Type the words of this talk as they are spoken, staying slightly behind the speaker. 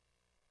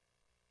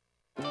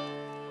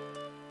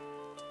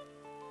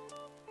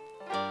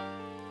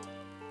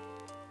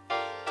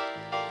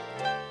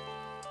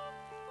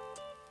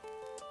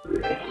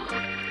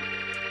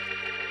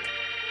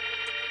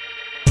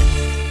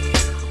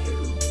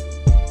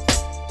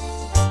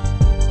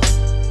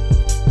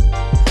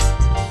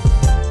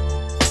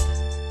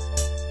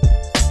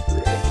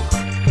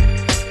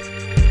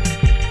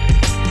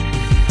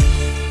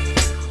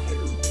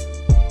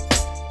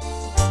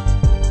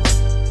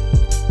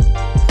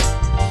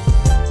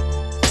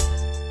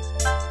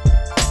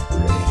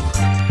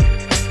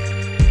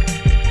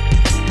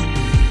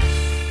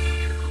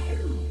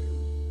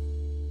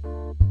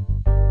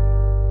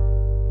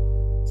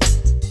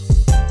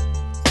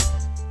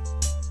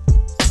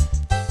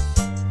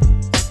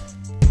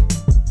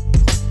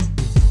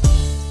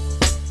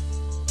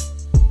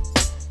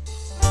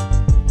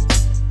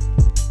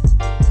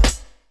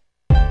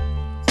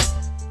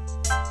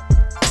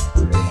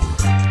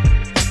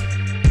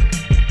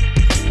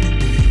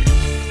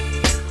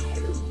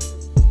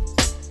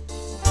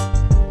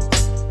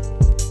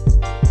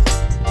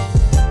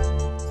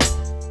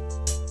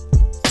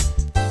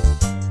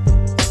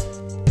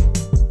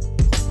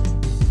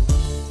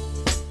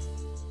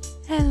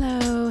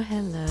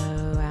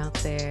Hello out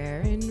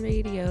there in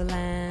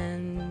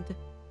Radioland.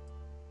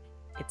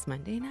 It's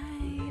Monday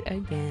night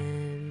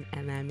again,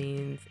 and that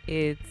means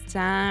it's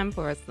time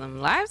for some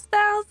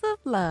Lifestyles of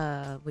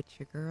Love with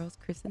your girls,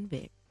 Chris and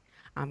Vic.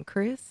 I'm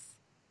Chris.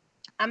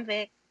 I'm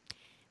Vic.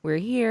 We're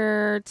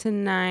here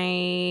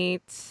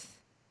tonight,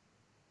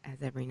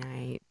 as every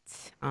night,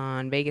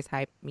 on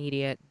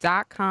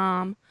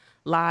VegasHypeMedia.com,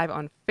 live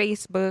on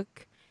Facebook,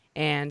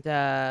 and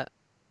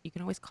you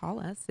can always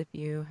call us if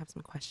you have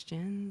some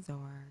questions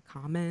or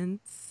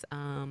comments.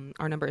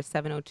 Our number is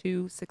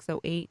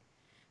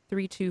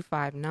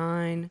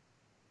 702-608-3259.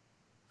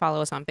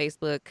 Follow us on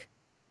Facebook,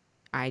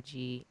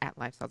 IG at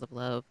Lifestyles of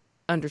Love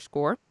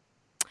 _.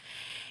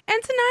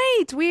 And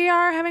tonight we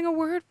are having a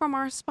word from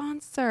our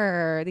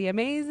sponsor, the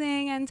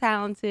amazing and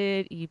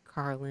talented Eve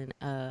Carlin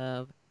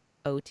of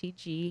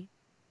OTG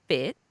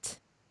Fit.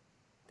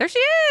 There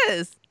she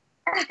is.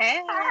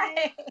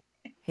 Hey.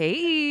 Hey,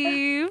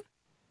 Eve.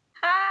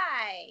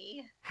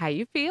 Hi. How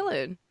you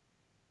feeling?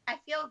 I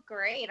feel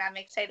great. I'm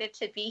excited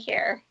to be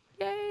here.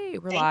 Yay,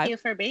 we're Thank live. you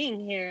for being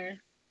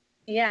here.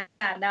 Yeah,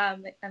 no,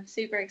 I'm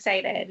super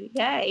excited.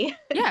 Yay.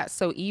 Yeah,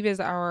 so Eve is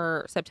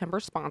our September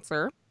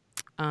sponsor.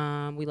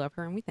 We love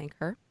her and we thank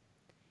her.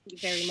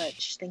 Thank you very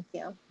much. Thank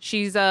you.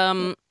 She's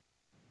I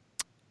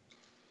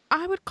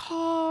would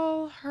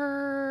call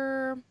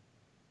her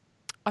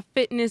a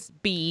fitness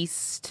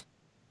beast.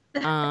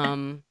 That's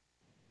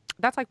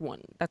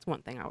one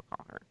thing I would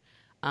call her.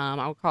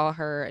 I would call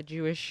her a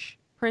Jewish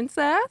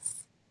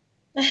princess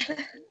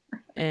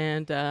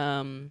and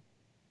a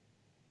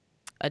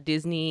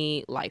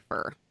Disney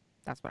lifer.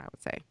 That's what I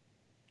would say.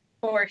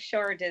 For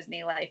sure,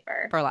 Disney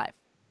lifer. For life.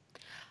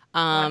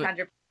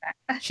 100%.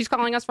 She's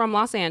calling us from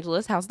Los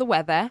Angeles. How's the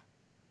weather?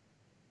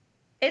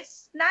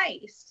 It's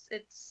nice.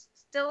 It's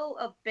still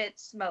a bit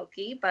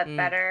smoky, but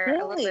better. A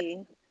little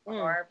bit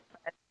more.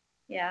 But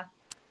yeah.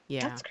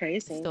 Yeah. That's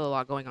crazy. Still a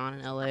lot going on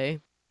in LA.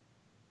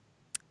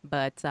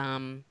 But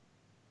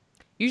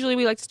usually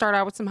we like to start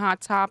out with some hot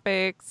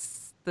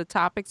topics. The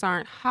topics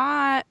aren't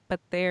hot,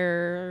 but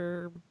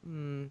they're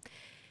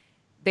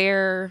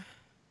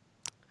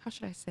how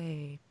should I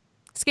say?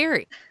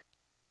 Scary.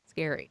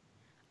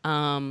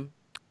 And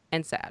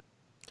sad.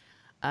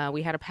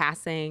 We had a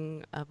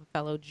passing of a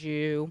fellow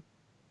Jew,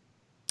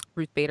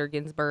 Ruth Bader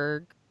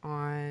Ginsburg,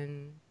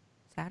 on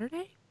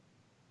Friday.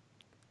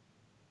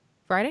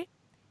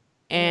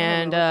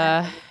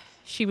 And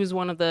she was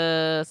one of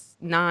the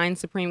 9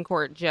 Supreme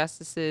Court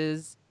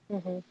justices.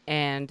 Mm-hmm.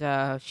 And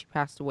she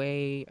passed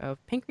away of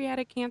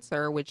pancreatic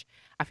cancer, which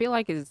I feel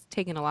like is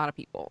taking a lot of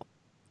people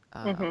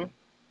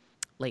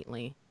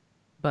lately.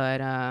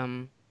 But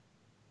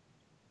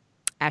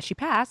as she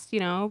passed,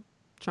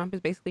 Trump is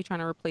basically trying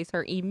to replace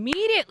her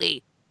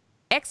immediately,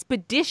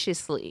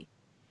 expeditiously,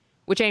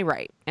 which ain't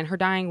right. And her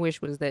dying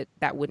wish was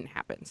that wouldn't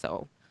happen.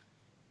 So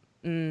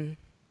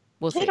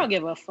we'll see. They don't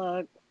give a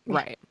fuck.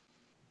 Right.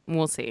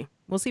 We'll see.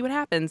 We'll see what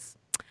happens.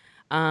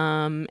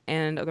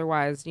 And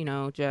otherwise,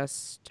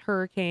 just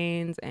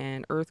hurricanes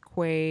and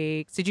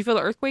earthquakes. Did you feel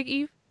the earthquake,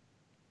 Eve?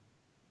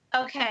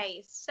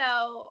 Okay,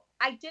 so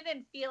I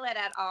didn't feel it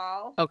at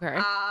all. Okay.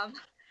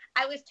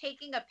 I was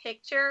taking a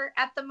picture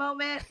at the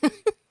moment,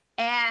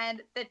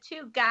 and the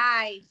 2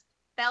 guys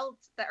felt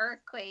the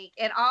earthquake,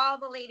 and all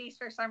the ladies,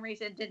 for some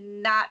reason, did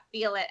not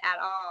feel it at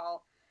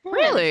all.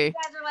 Really? You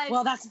guys are like,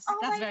 well, that's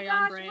very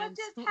on gosh, brand. what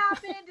just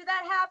happened? Did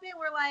that happen?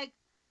 We're like,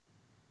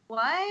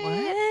 what?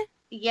 What?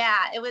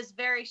 Yeah, it was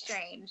very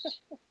strange.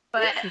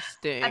 But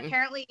Interesting.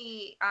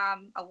 apparently,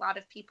 a lot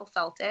of people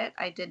felt it.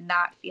 I did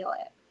not feel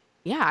it.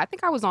 Yeah, I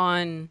think I was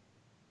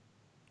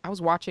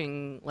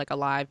watching like a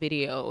live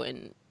video,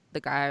 and the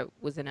guy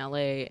was in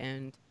LA,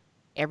 and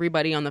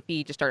everybody on the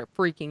feed just started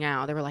freaking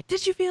out. They were like,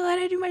 "Did you feel it?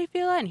 Did anybody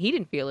feel it?" And he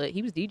didn't feel it.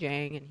 He was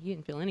DJing, and he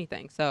didn't feel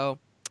anything. So,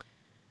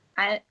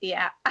 I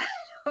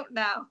don't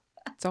know.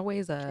 It's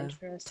always a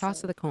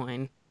toss of the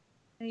coin.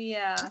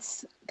 Yeah,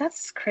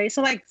 that's crazy.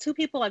 So, like, 2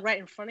 people like right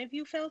in front of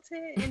you felt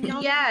it, and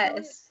y'all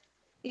yes.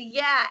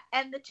 Yeah,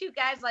 and the two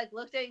guys like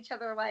looked at each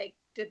other like,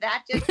 did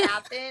that just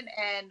happen?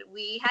 And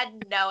we had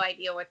no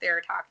idea what they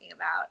were talking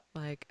about.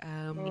 Like,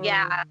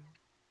 Yeah.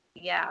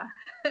 Yeah.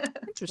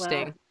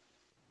 interesting. Well,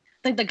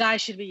 I think the guy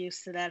should be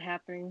used to that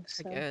happening. I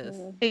So, guess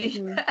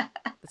mhm.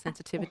 the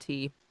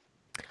sensitivity.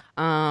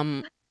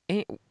 Um,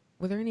 any,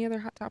 were there any other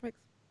hot topics,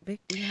 Vic?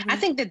 Do you have I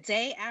any? think the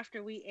day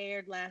after we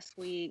aired last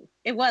week,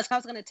 it was. I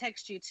was gonna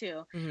text you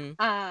too.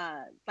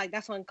 Mhm. Like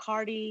that's when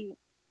Cardi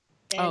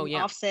Oh and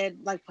yeah, Offset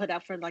like put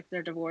up for like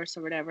their divorce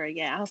or whatever.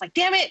 Yeah, I was like,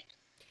 damn it,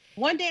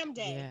 one damn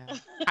day. yeah.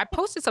 I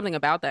posted something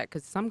about that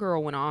because some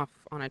girl went off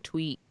on a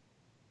tweet.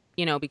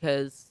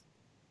 Because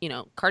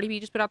Cardi B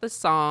just put out this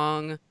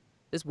song,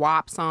 this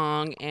WAP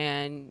song,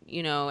 and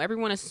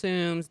everyone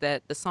assumes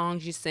that the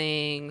songs you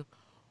sing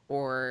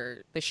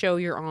or the show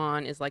you're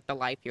on is like the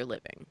life you're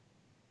living.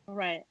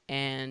 Right.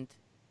 And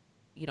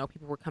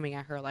people were coming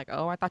at her like,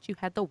 "Oh, I thought you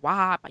had the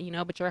WAP,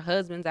 but your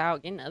husband's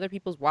out getting other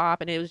people's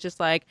WAP." And it was just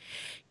like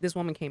this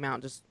woman came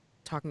out just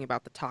talking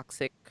about the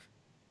toxic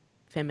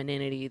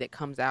femininity that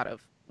comes out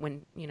of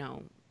when,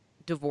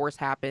 divorce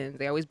happens.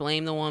 They always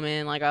blame the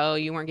woman, like, "Oh,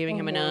 you weren't giving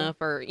him Mhm. enough,"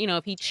 or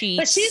if he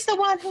But she's cheats. the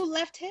one who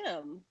left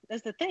him.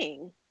 That's the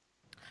thing.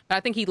 But I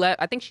think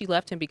she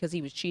left him because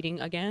he was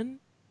cheating again.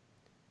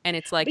 And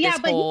it's like But yeah,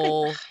 but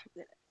you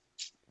could.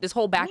 this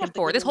whole You back have and to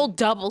forth, give this whole him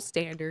double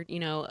standard,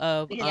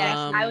 of Yes,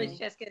 I was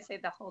exactly just gonna say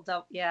the whole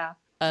dope. Yeah.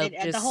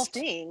 the whole just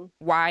thing.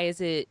 why is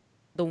it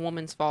the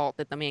woman's fault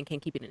that the man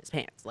can't keep it in his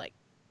pants? Like,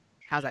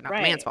 how's that not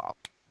the man's Right. fault?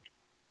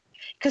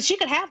 Because she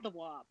could have the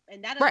WAP,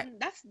 and that Right. doesn't.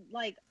 That's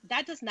like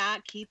that does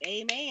not keep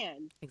a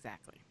man.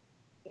 Exactly.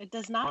 It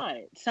does not.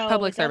 So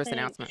Public it service doesn't.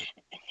 announcement.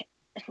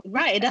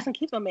 Right. It doesn't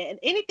keep a man.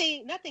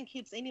 Anything. Nothing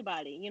keeps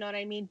anybody. You know what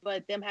I mean?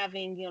 But them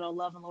having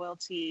love and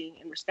loyalty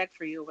and respect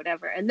for you, or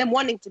whatever, and them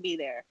wanting to be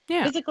there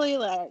Yeah. physically.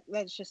 Like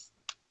that's just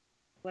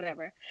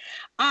whatever.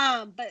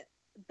 But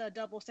the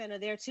double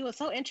standard there too. It's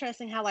so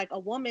interesting how like a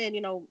woman,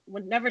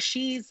 whenever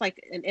she's like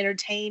an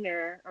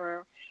entertainer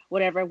or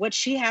whatever, what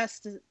she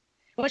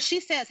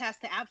says has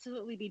to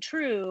absolutely be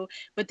true.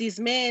 But these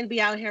men be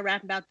out here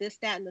rapping about this,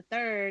 that, and the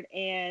third,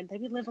 and they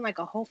be living like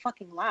a whole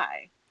fucking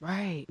lie.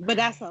 Right. But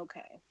that's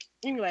okay.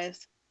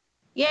 Anyways,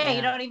 Yeah, you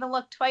Yeah. don't even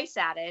look twice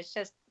at it. It's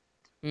just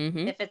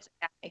Mm-hmm. if it's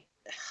a guy.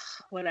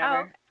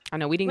 whatever. I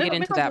know we didn't get We're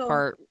into gonna that do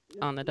part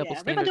on the double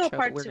yeah, we're gonna standard do a show, but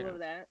part we're 2 gonna of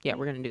that. yeah,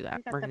 we're gonna do We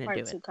that. got We're that gonna part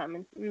do 2 it.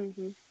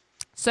 coming.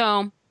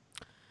 So,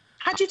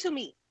 How'd you two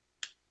meet?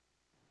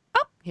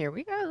 oh, here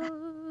we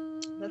go.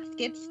 Let's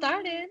get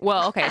started.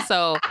 Well, okay,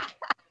 so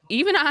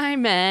Eve and I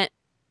met.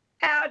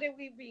 How did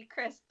we meet,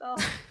 Crystal?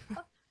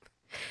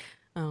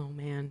 Oh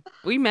man,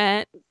 we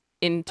met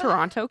in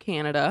Toronto,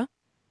 Canada.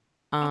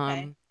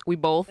 Okay. We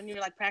both, When you're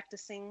like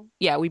practicing.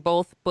 yeah, we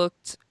both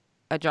booked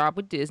a job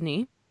with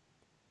Disney,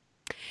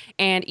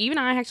 and Eve and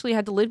I actually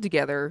had to live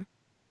together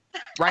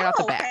right off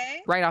the bat.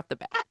 Okay. Right off the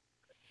bat.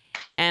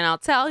 And I'll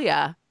tell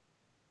ya,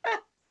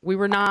 we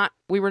were not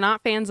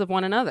fans of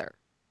one another.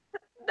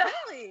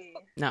 Really?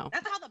 No,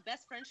 That's how the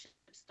best friendships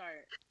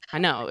start. I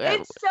know.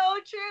 It's so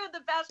true.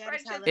 The best That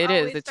is how friendships they- It is,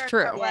 always it's start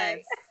true. that way.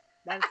 Yes.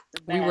 That's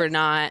the best.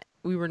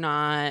 We were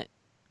not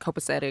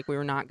copacetic. We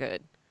were not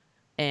good.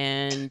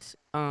 And This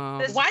Why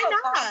was a long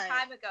not?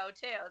 time ago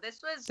too.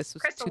 This was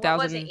Crystal. 2000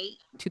 What was it?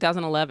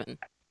 2011.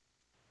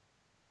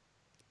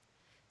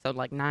 So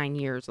like 9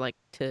 years, like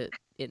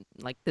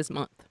this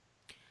month.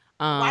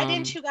 Why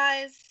didn't you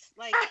guys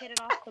like hit it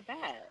off the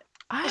bat?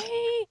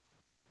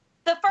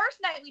 The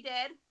first night we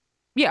did.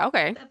 Yeah,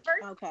 okay. The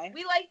first Okay.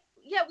 we liked.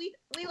 Yeah, we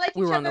liked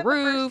We each were on other the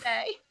roof. first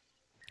day.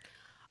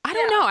 I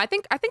don't Yeah. know. I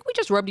think we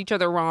just rubbed each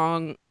other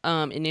wrong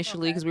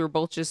initially Okay. because we were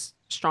both just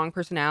strong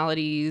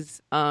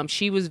personalities.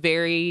 She was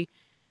very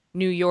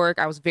New York.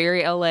 I was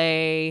very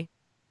LA,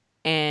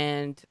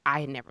 and I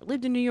had never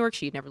lived in New York.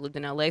 She had never lived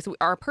in LA. So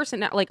our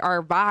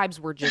our vibes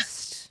were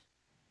just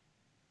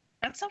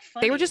That's so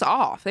funny. they were just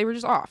off. They were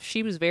just off.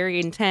 She was very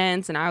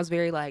intense, and I was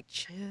very like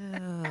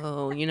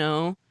chill,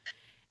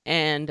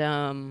 And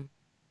I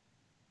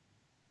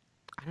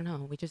don't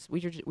know.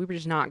 We were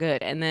just not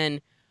good. And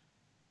then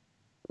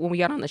when we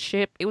got on the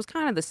ship, it was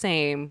kind of the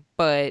same,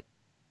 but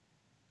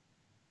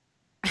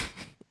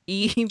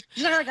Eve,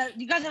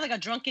 You guys had like a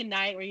drunken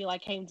night where you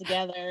like came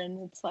together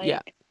and it's like Yeah.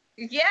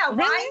 Yeah, Really?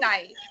 wine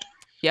night.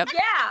 Yep.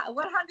 Yeah,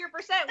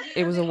 100%.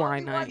 It was a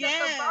wine night. At the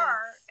Yes.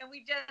 bar, and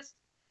we just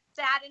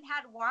sat and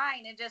had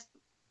wine and just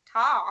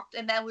talked,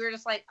 and then we were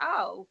just like,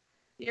 "Oh,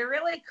 you're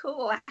really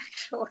cool,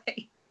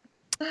 actually."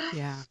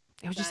 yeah,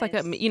 it was just like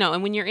Nice.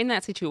 and when you're in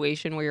that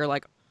situation where you're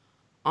like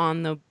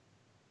on the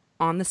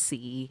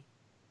sea,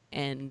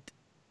 and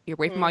you're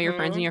away from all your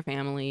friends and Mhm. your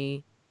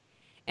family,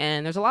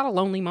 and there's a lot of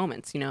lonely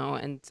moments,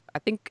 and I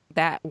think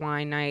that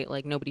wine night,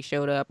 like nobody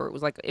showed up, or it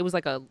was like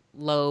a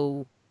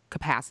low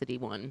capacity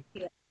one.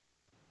 Yeah.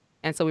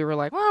 And so we were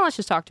like, well, let's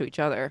just talk to each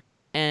other,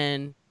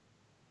 and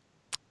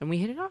we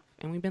hit it off,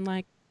 and we've been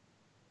like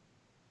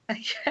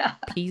Yeah.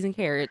 peas and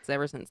carrots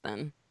ever since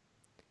then.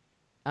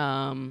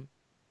 And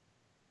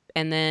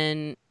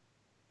then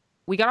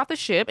we got off the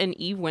ship and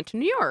Eve went to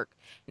New York.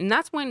 And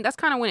that's kind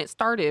of when it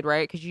started,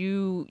 right? Because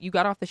you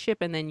got off the ship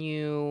and then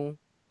you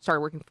started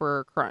working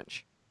for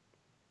Crunch.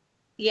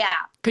 Yeah.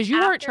 Because you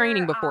weren't After,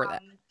 training before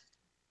that.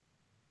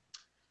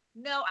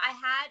 No,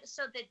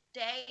 so the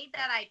day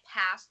that I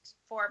passed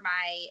for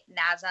my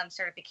NASM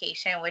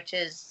certification, which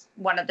is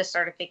one of the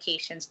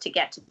certifications to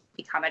get to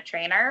become a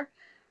trainer,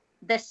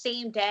 the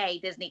same day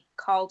Disney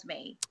called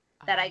me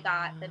that I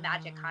got the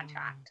Magic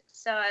contract.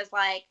 So I was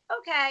like,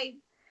 okay,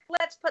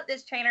 let's put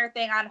this trainer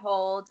thing on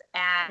hold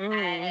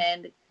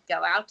and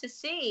go out to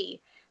sea.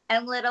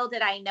 And little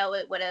did I know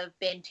it would have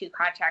been 2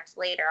 contracts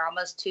later,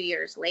 almost 2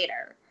 years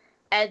later.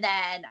 And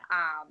then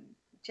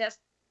just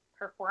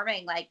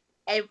performing like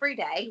every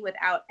day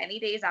without any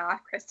days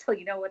off. Crystal,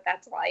 you know what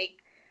that's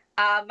like.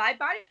 My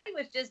body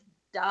was just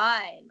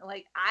done.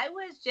 Like I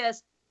was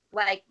just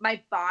like,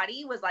 my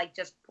body was like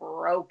just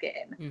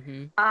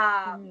broken.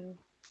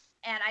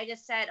 And I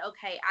just said,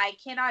 okay, I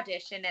can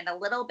audition in a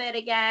little bit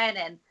again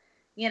and,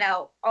 you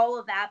know, all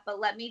of that.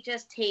 But let me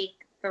just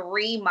take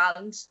 3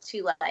 months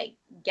to like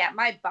get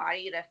my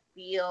body to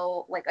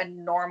feel like a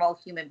normal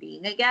human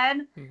being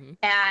again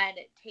and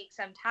take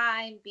some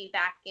time, be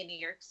back in New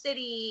York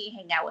City,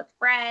 hang out with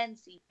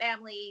friends, see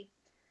family,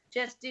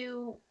 just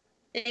do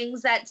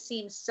things that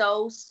seem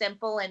so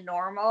simple and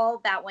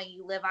normal that when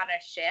you live on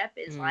a ship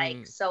is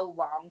like so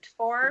longed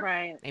for.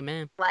 Right.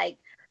 Amen. Like,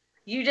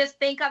 you just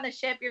think on the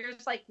ship, you're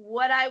just like,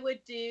 what I would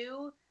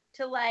do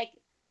to like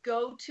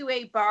go to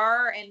a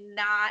bar and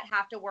not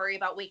have to worry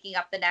about waking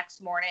up the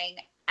next morning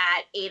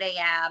at 8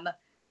 a.m.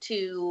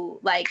 to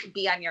like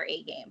be on your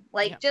A game.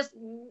 Like just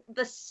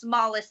the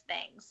smallest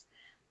things.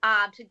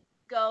 To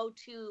go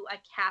to a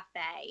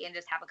cafe and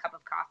just have a cup of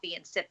coffee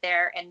and sit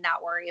there and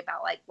not worry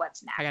about like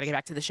what's next. I got to get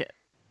back to the ship.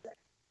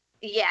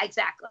 Yeah,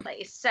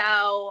 exactly.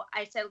 So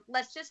I said,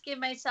 let's just give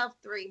myself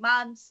 3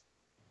 months.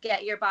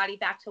 Get your body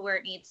back to where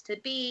it needs to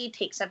be,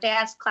 take some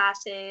dance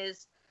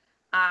classes,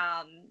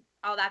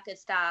 all that good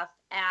stuff.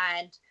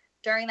 And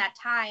during that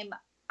time,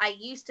 I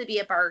used to be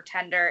a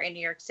bartender in New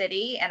York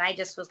City, and I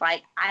just was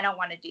like, I don't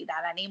want to do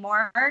that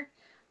anymore.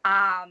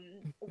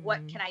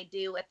 What can I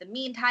do at the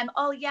meantime?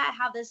 Oh, yeah,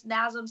 I have this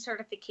NASM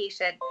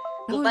certification.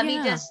 Well, let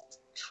me just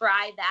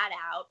try that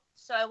out.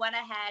 So I went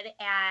ahead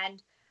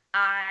and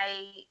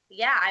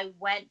I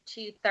went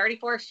to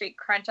 34th Street,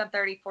 Crunch on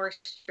 34th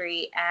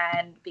Street,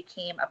 and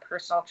became a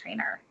personal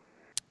trainer.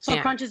 So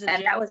Crunch is a gym?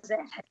 And that was it.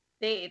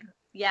 Stayed.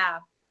 Yeah.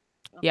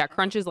 Okay. Yeah,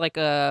 Crunch is like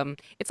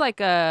it's like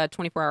a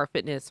 24-hour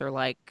fitness or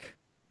like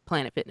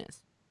Planet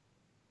Fitness.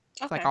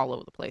 It's like all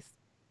over the place.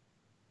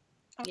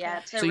 Okay.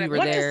 Yeah. So you were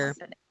there.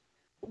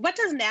 What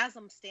does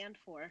NASM stand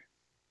for?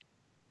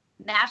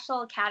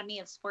 National Academy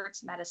of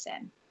Sports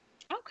Medicine.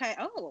 Okay.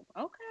 Oh,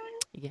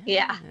 okay.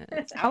 Yeah.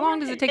 How long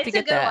does it take to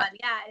get that?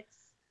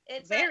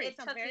 It's a good one. Yeah, it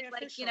took me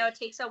like official. it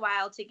takes a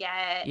while to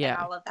get and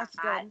all of that.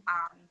 That's good.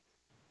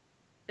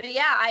 But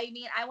yeah, I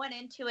mean, I went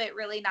into it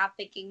really not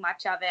thinking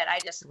much of it. I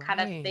just kind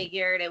of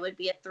figured it would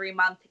be a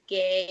 3-month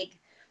gig,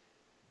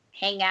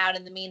 hang out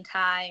in the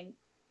meantime,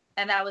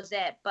 and that was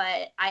it.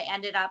 But I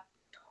ended up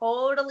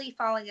totally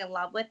falling in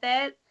love with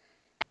it.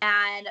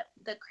 And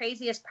the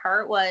craziest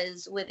part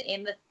was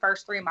within the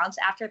first 3 months,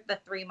 after the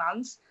 3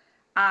 months,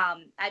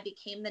 I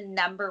became the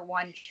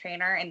 #1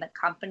 trainer in the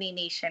company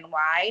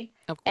nationwide.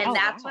 And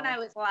that's when I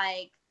was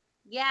like,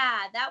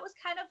 that was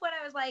kind of when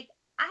I was like,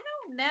 I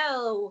don't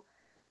know.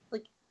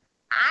 Like,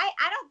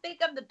 I don't think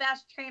I'm the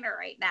best trainer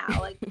right now.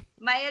 Like,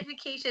 my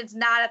education's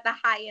not at the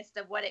highest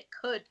of what it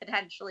could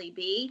potentially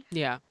be.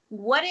 Yeah.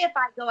 What if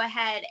I go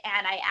ahead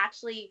and I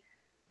actually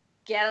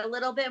get a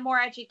little bit more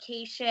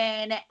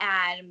education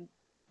and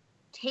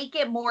take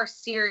it more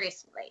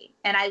seriously?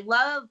 And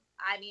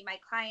my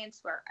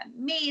clients were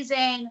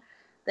amazing.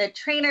 The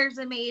trainer's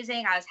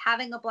amazing. I was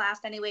having a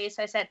blast anyway.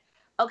 So I said,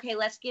 okay,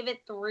 let's give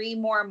it 3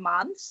 more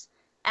months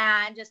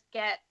and just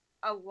get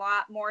a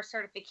lot more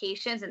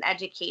certifications and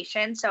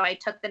education. So I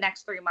took the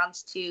next 3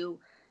 months to,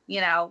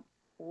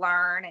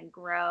 learn and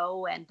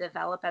grow and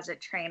develop as a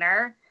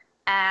trainer.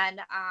 And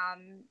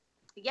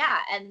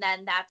and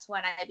then that's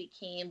when I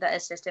became the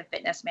assistant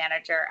fitness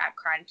manager at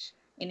Crunch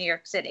in New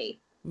York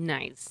City.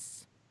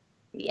 Nice.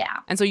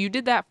 Yeah. And so you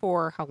did that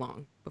for how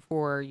long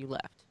before you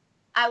left?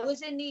 I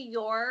was in New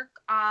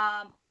York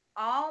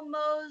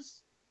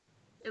almost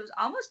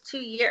 2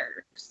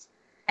 years.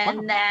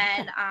 And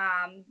then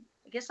I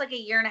guess like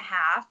 1.5 years.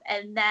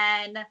 And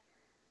then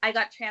I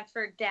got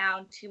transferred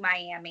down to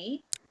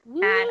Miami. Woo,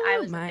 and I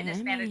was Miami. the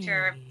fitness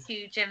manager of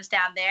 2 gyms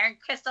down there. And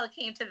Crystal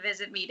came to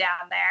visit me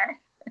down there.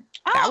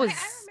 Oh, that was,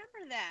 I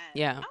remember that.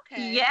 Yeah.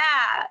 Okay.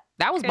 Yeah.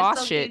 That was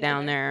boss shit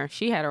down there.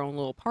 She had her own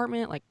little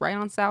apartment, like right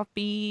on South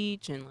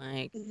Beach, and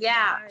like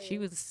she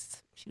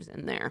was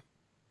in there,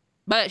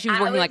 but she was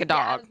working like a dog.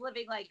 I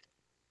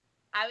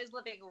was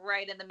living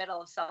right in the middle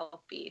of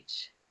South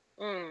Beach.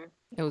 It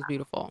was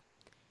beautiful.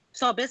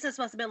 So business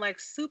must have been like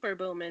super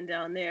booming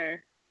down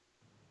there.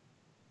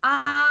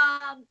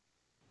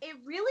 It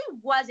really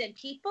wasn't.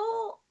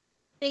 People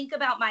think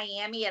about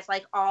Miami as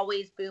like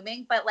always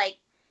booming, but like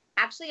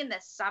actually in the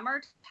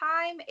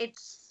summertime,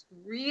 it's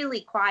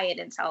really quiet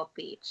in South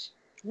Beach.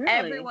 Really?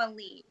 Everyone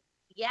leaves.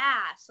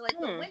 Yeah. So like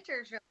the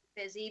winter's really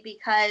busy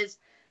because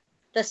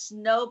the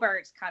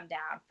snowbirds come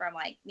down from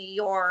like New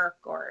York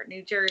or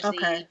New Jersey.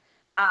 Okay.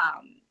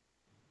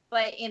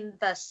 But in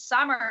the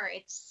summer,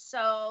 it's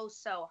so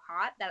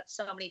hot that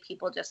so many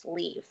people just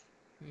leave.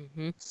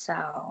 Mm-hmm.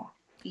 So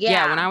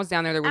Yeah, when I was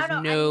down there, there I was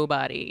don't know,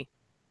 nobody.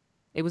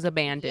 It was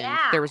abandoned.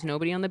 yeah. There was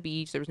nobody on the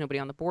beach. There was nobody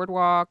on the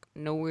boardwalk.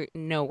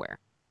 Nowhere.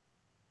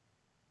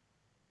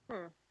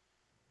 Hmm.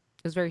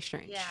 It was very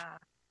strange. Yeah.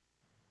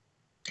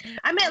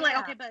 I meant like,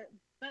 Yeah. okay,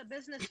 but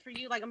business for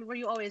you, like, I mean, were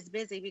you always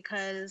busy?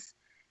 Because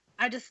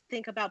I just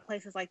think about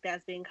places like that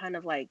as being kind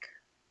of like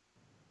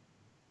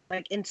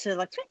into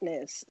like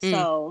fitness. Mm.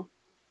 So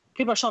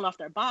people are showing off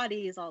their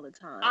bodies all the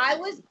time. I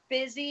was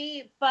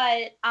busy,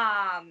 but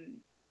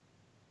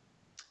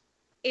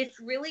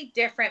it's really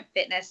different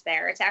fitness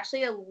there. It's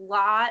actually a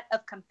lot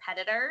of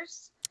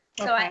competitors.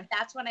 So Okay.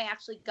 that's when I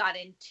actually got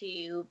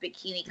into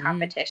bikini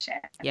competition.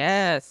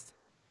 Yes.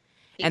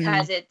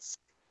 Because it's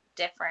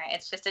different.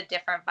 It's just a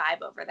different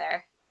vibe over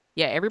there.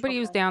 Yeah, everybody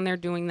was Okay. down there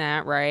doing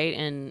that, right?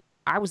 And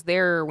I was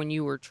there when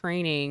you were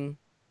training,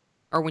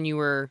 or when you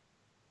were,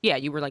 yeah,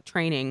 you were like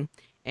training,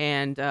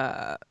 and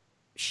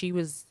she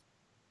was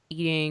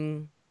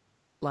eating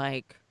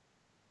like,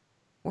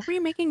 what were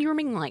you making? You were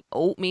making like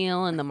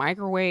oatmeal in the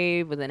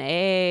microwave with an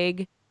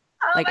egg,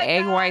 Oh like my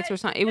egg God, whites or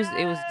something. It was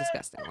yes.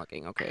 disgusting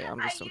looking. Okay, I'm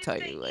just I gonna used tell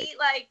to you, like, eat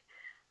like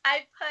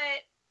I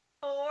put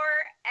 4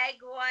 egg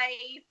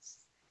whites.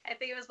 I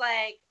think it was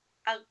like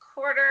a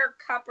quarter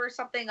cup or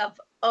something of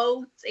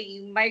oats, and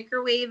you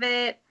microwave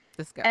it.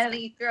 disgusting. And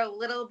then you throw a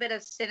little bit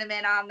of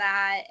cinnamon on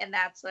that, and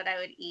that's what I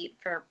would eat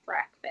for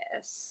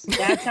breakfast.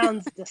 That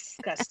sounds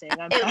disgusting.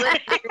 It was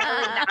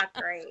really not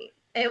great.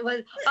 It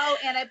was,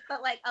 and I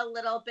put like a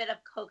little bit of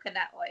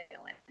coconut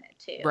oil in it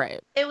too.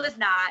 Right. It was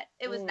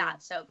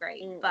not so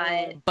great,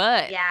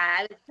 but yeah,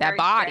 I was that very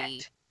body.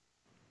 strict.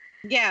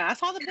 Yeah, I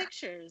saw the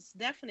pictures.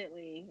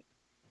 Definitely.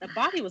 The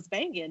body was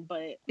banging,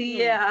 but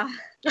Yeah.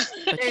 But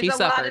There's she a lot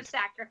suffered. of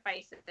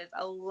sacrifices. There's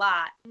a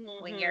lot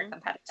when you're a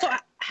competitor. So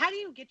how do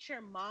you get your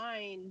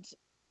mind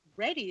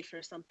ready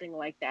for something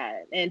like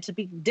that and to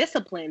be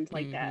disciplined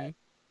like that?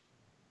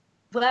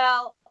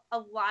 Well, a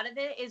lot of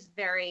it is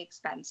very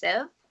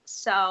expensive.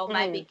 So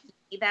my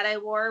bikini that I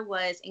wore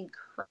was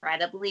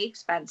incredibly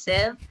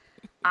expensive.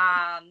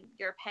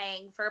 You're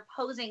paying for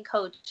posing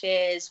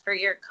coaches, for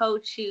your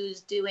coach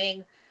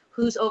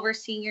who's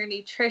overseeing your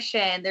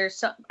nutrition.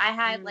 I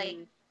had like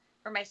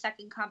for my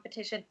second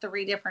competition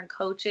 3 different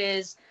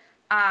coaches.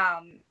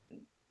 The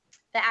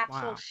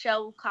actual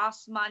show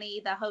costs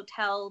money. The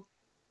hotel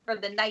for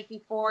the night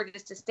before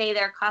just to stay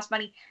there costs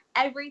money.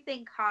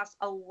 Everything costs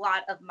a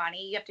lot of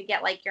money. You have to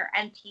get like your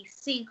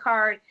NPC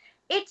card.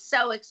 It's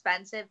so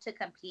expensive to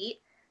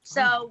compete.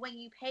 So when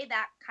you pay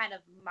that kind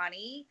of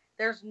money,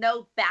 there's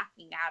no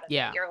backing out of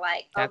it. You're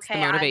like, that's okay,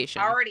 the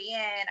motivation. I'm already in.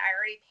 I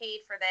already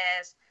paid for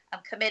this. I'm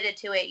committed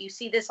to it. You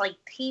see this like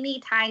teeny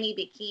tiny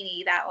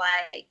bikini that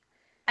like,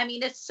 I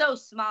mean, it's so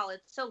small.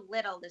 It's so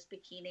little, this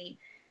bikini.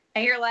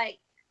 And you're like,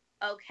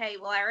 okay,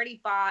 well, I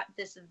already bought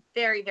this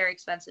very, very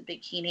expensive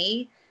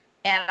bikini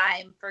and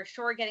I'm for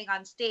sure getting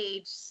on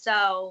stage.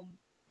 So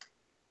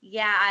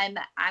yeah,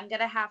 I'm going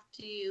to have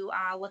to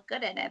look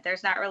good in it.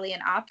 There's not really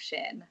an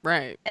option.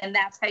 Right. And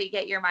that's how you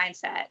get your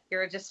mindset.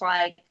 You're just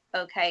like,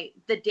 okay,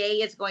 the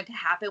day is going to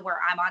happen where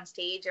I'm on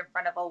stage in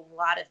front of a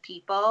lot of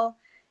people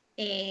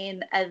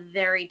in a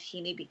very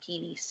teeny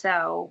bikini.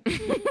 So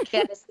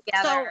get us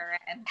together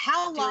and do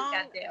what you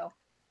gotta do.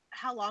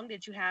 How long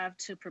did you have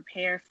to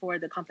prepare for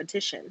the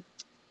competition?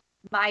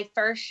 My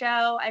first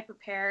show I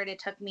prepared, it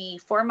took me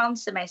 4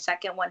 months, and my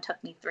second one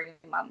took me 3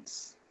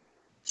 months.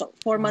 So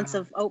 4 months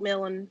of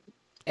oatmeal and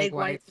egg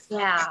whites.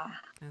 Yeah.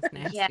 That's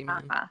nasty,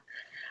 man.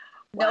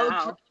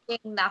 No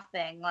drinking,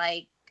 nothing.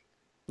 Like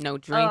no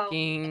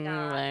drinking.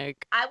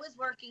 Like I was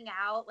working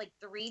out like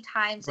 3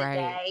 times a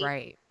day.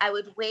 Right. I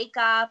would wake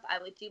up, I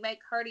would do my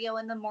cardio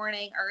in the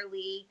morning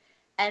early,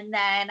 and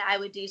then I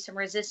would do some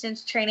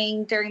resistance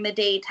training during the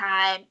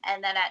daytime,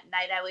 and then at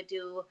night I would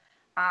do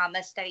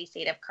a steady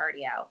state of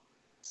cardio.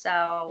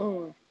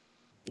 So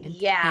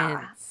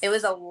yeah, it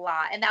was a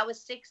lot, and that was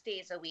 6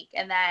 days a week,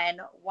 and then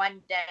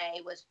one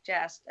day was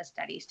just a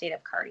steady state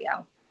of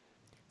cardio.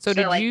 So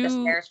did like you the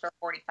stairs for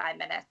 45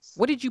 minutes?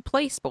 What did you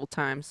place both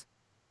times?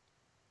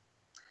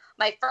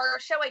 My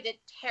first show, I did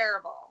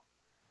terrible.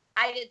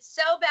 I did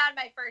so bad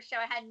my first show.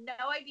 I had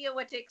no idea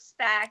what to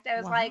expect. I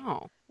was like,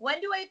 when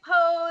do I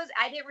pose?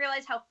 I didn't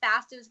realize how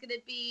fast it was going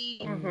to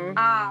be.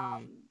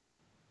 I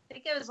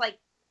think it was like,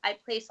 I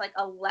placed like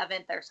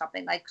 11th or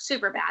something, like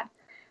super bad.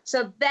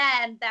 So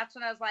then that's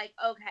when I was like,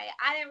 okay,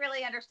 I didn't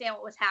really understand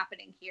what was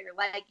happening here.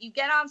 Like you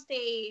get on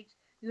stage,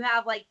 you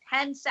have like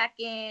 10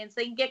 seconds,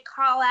 then you get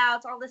call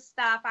outs, all this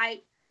stuff.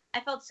 I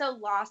felt so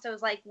lost. I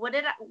was like, what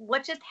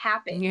just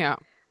happened? Yeah.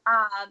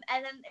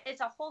 And then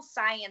it's a whole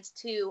science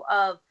too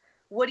of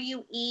what do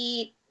you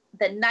eat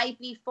the night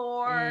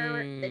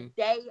before, the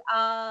day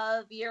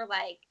of. You're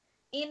like,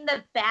 in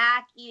the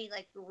back eating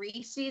like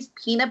Reese's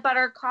peanut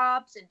butter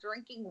cups and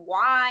drinking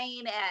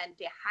wine and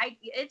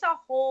it's a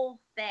whole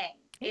thing.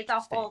 It's a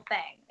whole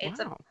thing.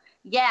 Wow.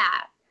 Yeah.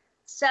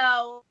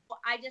 So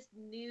I just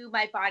knew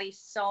my body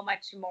so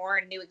much more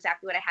and knew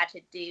exactly what I had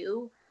to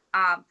do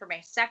for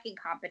my second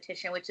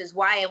competition, which is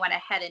why I went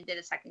ahead and did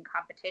a second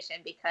competition,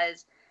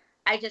 because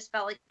I just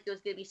felt like it was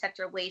going to be such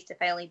a waste if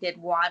I only did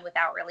one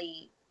without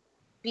really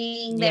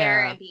being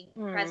there and being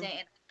present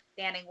and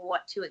understanding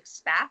what to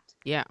expect.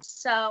 Yeah.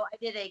 So I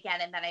did it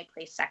again, and then I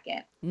placed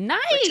second.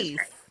 Nice.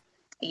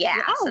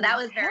 Yeah. Oh, so that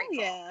was very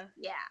cool.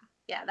 Yeah.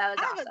 Yeah, that was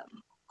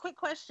awesome. Quick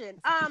question.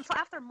 So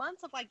after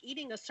months of like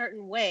eating a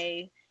certain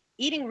way,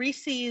 eating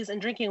Reese's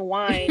and drinking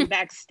wine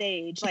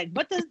backstage, like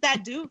what does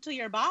that do to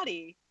your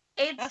body?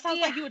 That sounds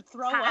like you would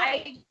throw up.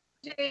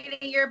 Hydrating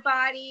your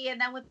body,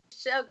 and then with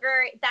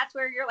sugar, that's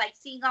where you're like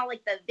seeing all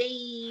like the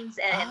veins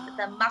and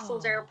the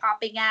muscles are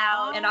popping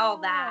out and all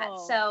that.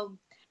 So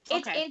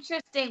it's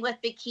interesting with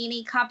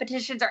bikini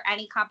competitions or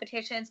any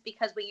competitions,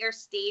 because when you're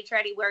stage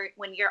ready,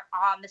 when you're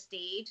on the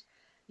stage,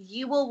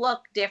 you will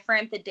look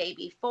different the day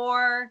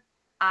before.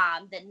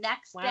 The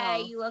next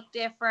day you look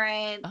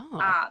different.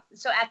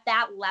 So at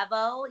that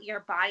level,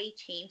 your body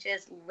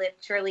changes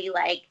literally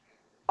like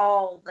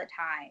all the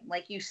time.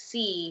 Like you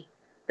see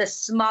the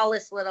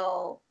smallest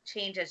little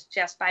changes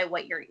just by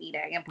what you're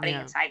eating and putting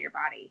inside your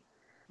body.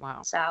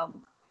 Wow. So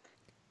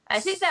I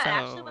think that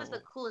actually was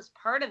the coolest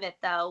part of it,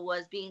 though,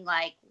 was being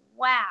like,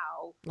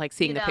 wow. Like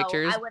seeing the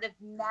pictures. I would have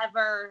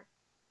never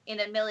in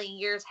a million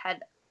years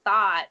had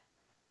thought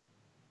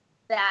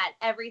that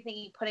everything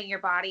you put in your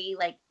body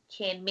like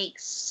can make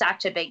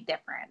such a big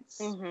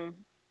difference.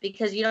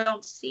 Because you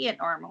don't see it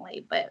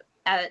normally, but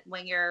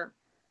when you're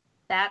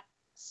that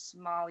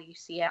small, you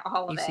see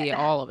all of it. You see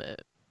all of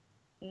it.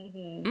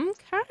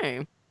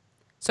 Okay.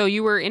 So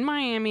you were in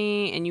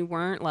Miami and you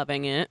weren't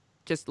loving it.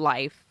 Just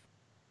lifestyle,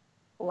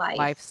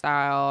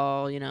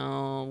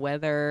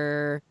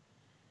 weather.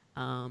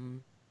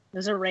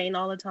 Does it rain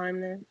all the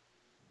time then?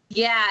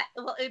 Yeah.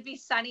 Well, it would be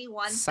sunny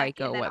one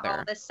Psycho second, weather. and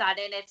all of a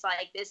sudden it's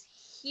like this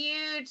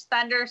huge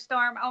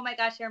thunderstorm. Oh my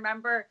gosh, I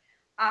remember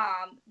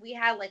we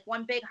had like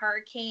one big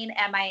hurricane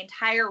and my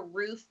entire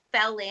roof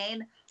fell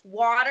in.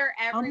 Water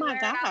everywhere. Oh my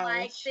gosh. And I'm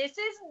like, this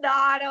is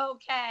not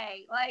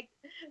okay. Like,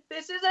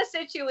 this is a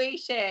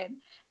situation.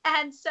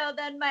 And so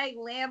then my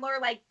landlord,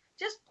 like,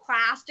 just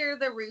plaster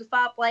the roof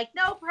up, like,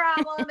 no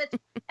problem.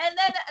 And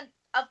then,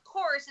 of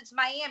course, it's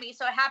Miami,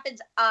 so it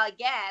happens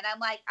again. I'm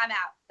like, I'm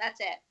out.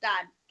 That's it.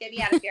 Done. Get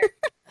me out of here.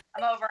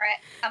 I'm over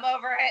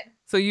it.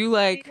 So you,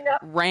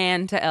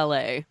 ran to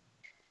LA.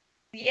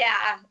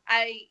 Yeah,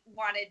 I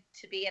wanted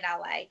to be in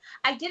LA.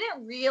 I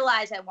didn't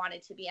realize I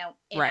wanted to be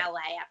in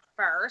LA at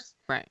first.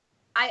 Right.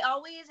 I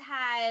always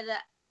had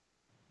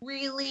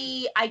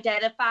really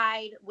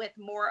identified with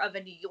more of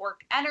a New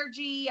York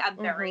energy. I'm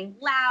very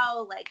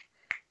loud, like,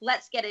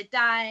 let's get it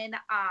done.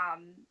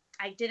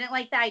 I didn't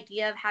like the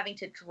idea of having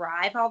to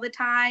drive all the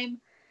time.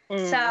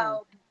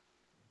 So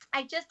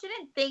I just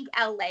didn't think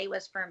LA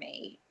was for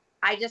me.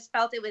 I just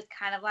felt it was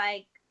kind of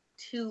like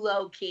too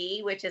low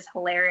key, which is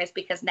hilarious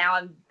because now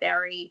I'm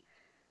very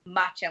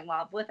much in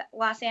love with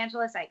Los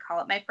Angeles. I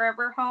call it my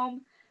forever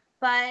home.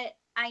 But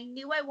I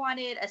knew I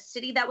wanted a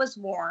city that was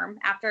warm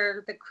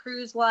after the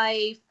cruise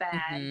life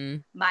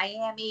and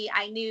Miami.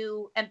 I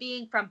knew, and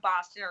being from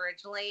Boston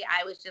originally,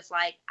 I was just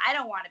like, I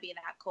don't want to be in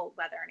that cold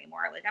weather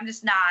anymore. Like,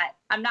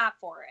 I'm not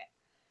for it.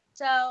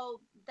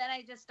 So then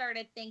I just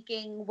started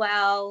thinking,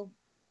 well,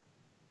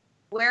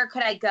 where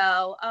could I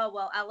go? Oh,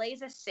 well,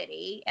 LA's a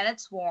city and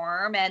it's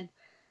warm. And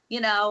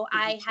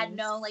I had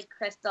known like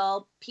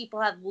Crystal, people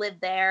have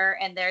lived there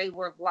and they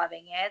were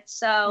loving it.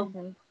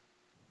 So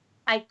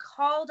I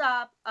called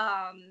up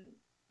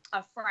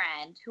a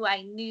friend who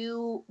I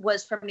knew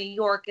was from New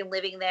York and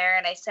living there.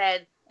 And I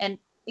said,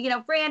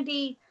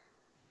 Brandy,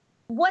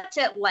 what's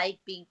it like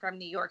being from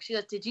New York? She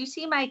goes, did you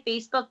see my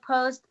Facebook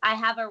post? I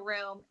have a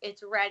room.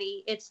 It's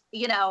ready. It's,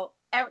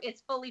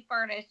 it's fully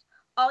furnished.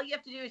 All you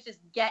have to do is just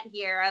get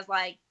here. I was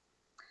like,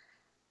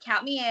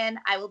 count me in.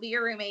 I will be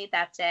your roommate.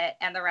 That's it.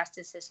 And the rest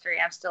is history.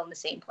 I'm still in the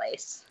same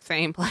place.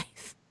 Same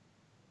place.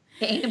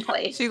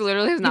 She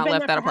literally has not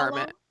left that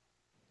apartment.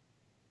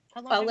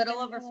 How long a little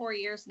over 4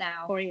 years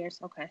now. 4 years.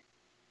 Okay.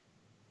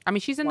 I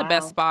mean, she's in the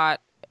best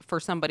spot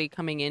for somebody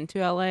coming into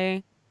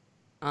LA.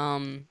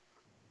 And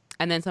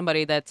then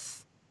somebody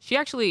she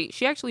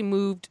actually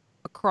moved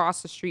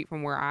across the street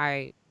from where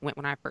I went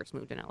when I first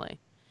moved in LA.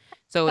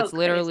 So it's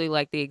literally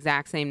like the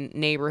exact same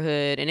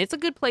neighborhood, and it's a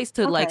good place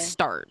to like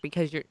start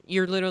because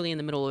you're literally in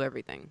the middle of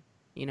everything.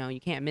 You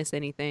can't miss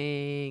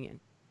anything, and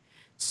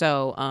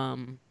so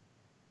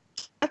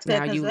that's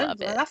now good, you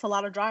love it. That's a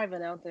lot of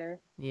driving out there.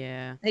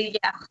 Yeah.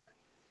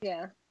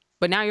 Yeah.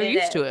 But now you're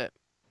used to it.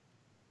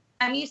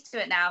 I'm used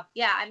to it now.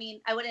 Yeah, I mean,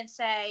 I wouldn't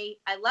say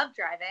I love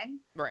driving.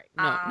 Right.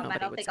 No, I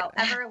don't think I'll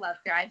ever love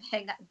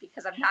driving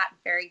because I'm not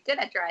very good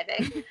at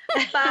driving.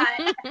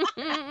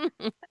 But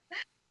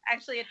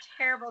actually a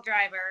terrible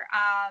driver.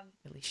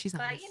 At least she's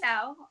honest.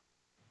 honest.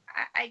 But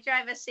I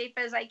drive as safe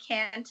as I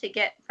can to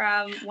get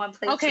from one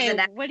place to Okay, the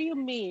next. what do you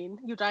mean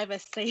you drive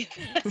as safe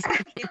as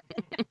you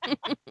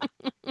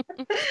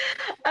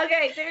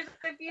Okay, there's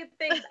a few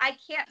things. I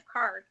can't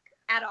park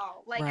at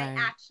all. Like Right.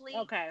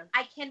 Okay.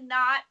 I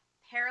cannot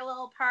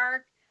parallel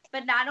park,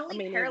 but not I only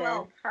mean,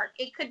 parallel park,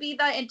 it could be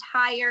the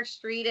entire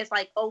street is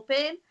like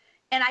open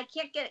and I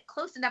can't get it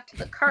close enough to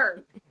the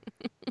curb.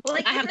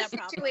 Like I have it's a that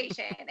problem.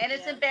 situation and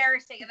it's Yeah.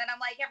 embarrassing. And then I'm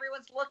like,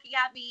 everyone's looking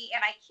at me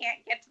and I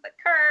can't get to the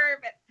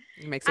curb.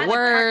 And It makes I it would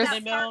park worse.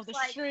 in the middle of the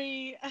like,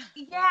 street.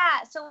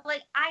 yeah. So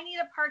like I need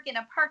to park in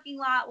a parking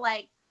lot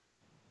like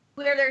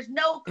where there's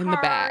no cars, In the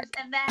back.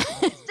 and then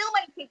it still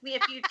might take me a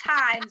few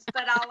times,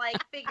 but I'll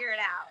like figure it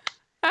out.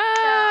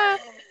 Ah,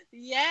 So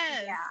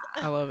Yes.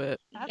 yeah, I love it.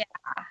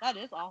 That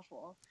is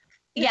awful.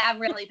 yeah, I'm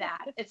really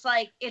bad. It's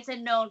like it's a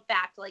known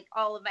fact. Like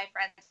all of my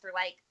friends are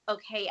like,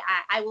 okay,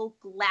 I will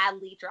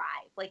gladly drive.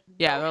 Like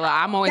Yeah, no they're like, I'm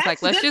problem. always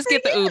That's like, let's good just for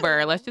get the Uber.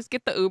 you. Let's just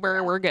get the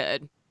Uber. We're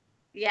good.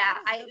 Yeah,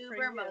 That's I good for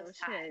Uber you. most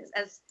times.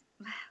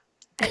 Shit.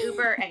 I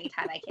Uber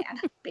anytime I can,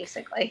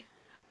 basically.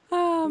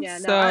 Yeah, no,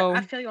 So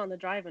I feel you on the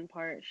driving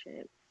part.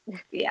 Shit.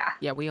 Yeah.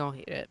 yeah, we all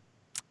hate it.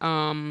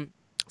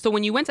 So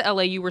when you went to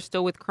LA, you were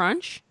still with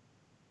Crunch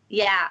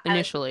Yeah.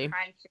 initially. I was with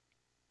Crunch,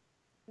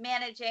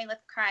 managing with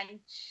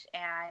Crunch,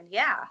 and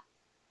yeah.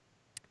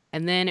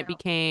 And then it No.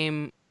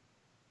 became,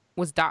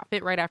 was Dot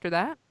Fit right after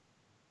that?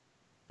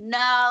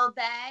 No,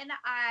 then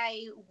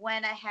I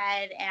went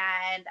ahead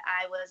and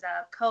I was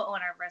a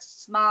co-owner of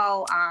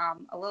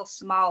a little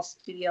small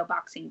studio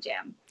boxing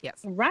gym.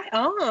 Yes. Right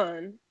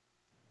on.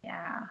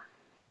 Yeah.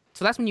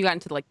 So that's when you got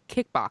into like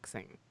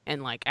kickboxing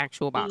and like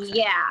actual boxing.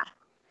 Yeah.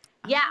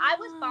 Yeah, I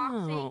was Oh.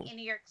 boxing in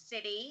New York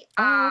City.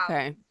 Oh,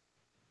 okay.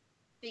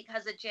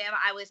 Because the gym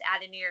I was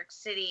at in New York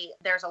City,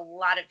 there's a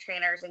lot of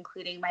trainers,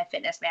 including my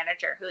fitness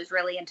manager, who's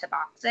really into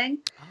boxing.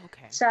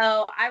 Okay.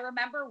 So I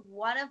remember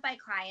one of my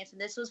clients, and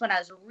this was when I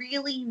was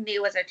really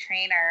new as a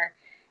trainer,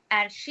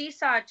 and she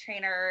saw a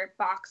trainer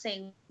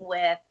boxing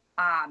with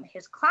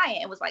his client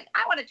and was like,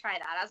 I want to try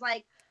that. I was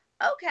like,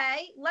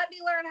 okay, let me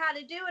learn how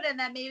to do it, and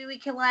then maybe we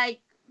can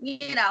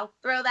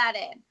throw that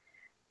in.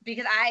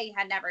 Because I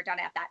had never done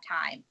it at that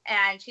time.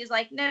 And she's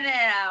like, no,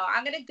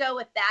 I'm going to go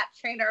with that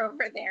trainer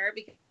over there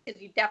because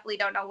you definitely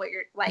don't know what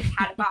you're like,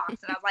 how to box.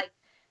 And I was like,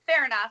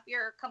 fair enough.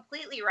 You're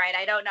completely right.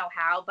 I don't know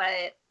how,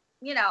 but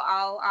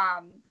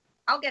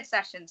I'll get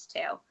sessions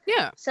too.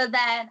 Yeah. So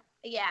then,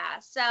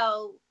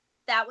 so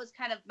that was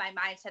kind of my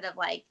mindset of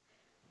like,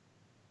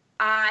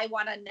 I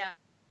want to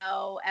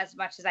know as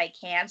much as I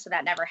can so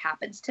that never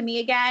happens to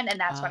me again. And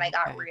that's when I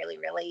got really,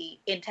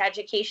 really into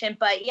education.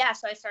 But yeah,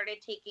 so I started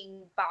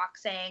taking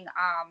boxing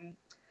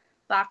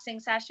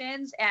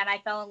sessions and I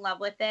fell in love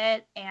with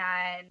it and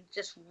I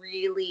just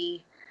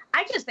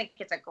think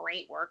it's a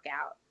great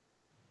workout.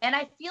 And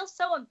I feel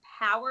so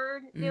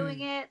empowered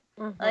doing it.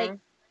 Mm-hmm. Like,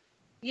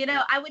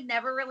 I would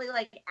never really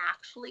like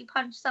actually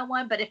punch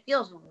someone, but it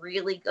feels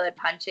really good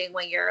punching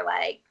when you're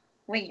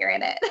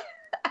in it.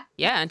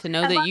 Yeah, and to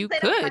know that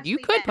you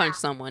could punch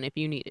someone if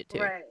you needed to.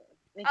 Right.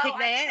 And kick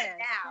their ass.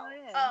 Now.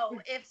 Yeah.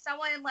 Oh, if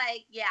someone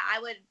I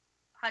would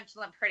punch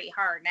them pretty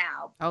hard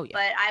now. Oh yeah.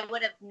 But I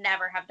would have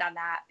never have done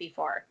that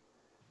before.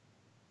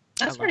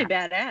 That's pretty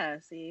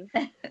badass, Eve.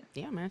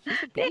 Yeah, man, she's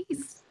a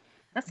beast.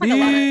 That's like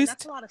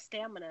a lot of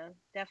stamina,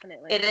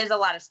 definitely. It is a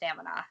lot of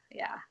stamina.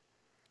 Yeah.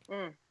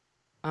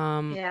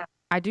 Yeah.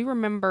 I do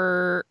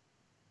remember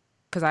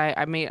because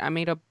I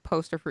made a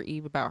poster for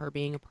Eve about her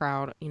being a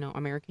proud,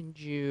 American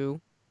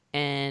Jew.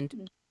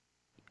 And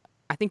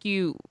I think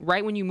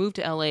right when you moved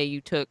to LA,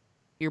 you took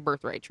your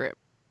birthright trip.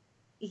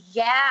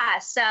 Yeah.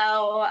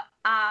 So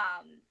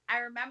I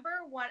remember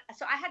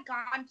so I had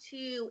gone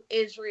to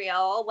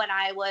Israel when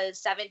I was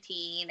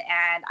 17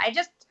 and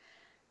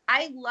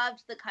I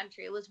loved the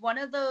country. It was one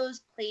of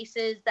those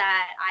places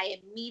that I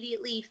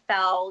immediately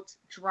felt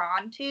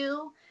drawn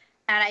to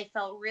and I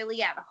felt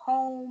really at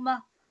home.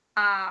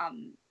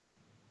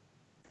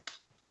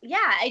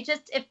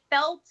 It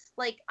felt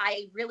like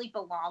I really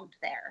belonged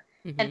there.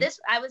 Mm-hmm. And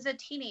I was a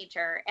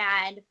teenager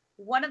and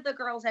one of the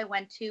girls I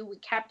went to, we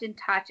kept in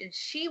touch and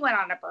she went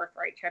on a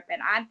birthright trip.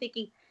 And I'm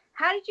thinking,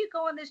 how did you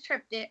go on this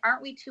trip?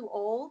 Aren't we too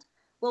old?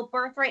 Well,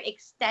 Birthright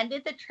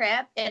extended the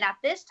trip. And at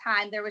this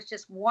time, there was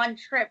just one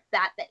trip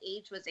that the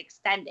age was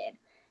extended.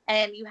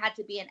 And you had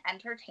to be an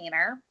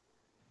entertainer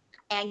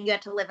and you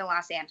had to live in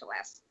Los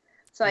Angeles.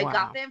 So I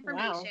got the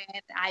information.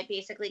 Wow. I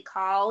basically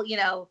call,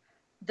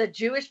 the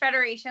Jewish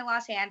Federation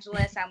Los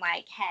Angeles. I'm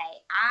like, hey,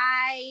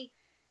 I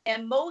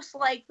am most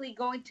likely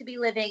going to be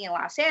living in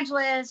Los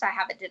Angeles. I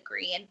have a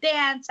degree in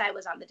dance. I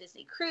was on the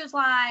Disney Cruise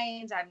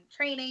Lines. I'm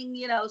training,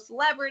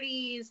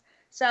 celebrities.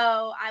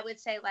 So I would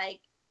say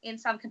like in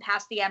some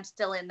capacity, I'm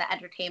still in the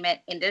entertainment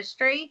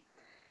industry.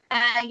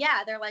 And yeah,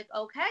 they're like,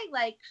 okay,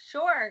 like,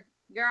 sure,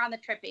 you're on the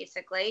trip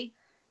basically.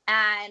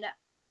 And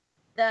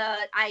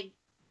I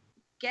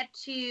get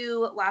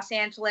to Los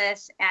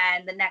Angeles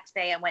and the next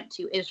day I went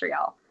to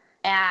Israel.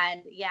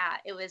 And yeah,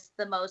 it was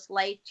the most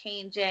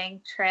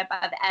life-changing trip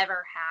I've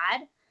ever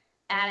had.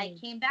 And I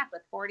came back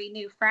with 40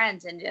 new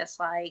friends and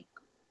just like,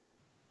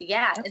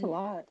 yeah. That's a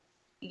lot.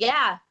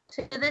 Yeah,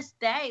 to this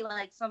day,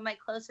 like some of my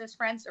closest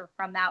friends are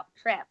from that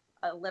trip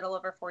a little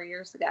over 4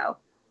 years ago.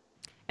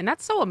 And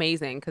that's so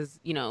amazing because,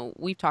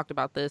 we've talked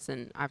about this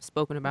and I've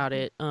spoken about Mhm.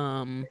 it,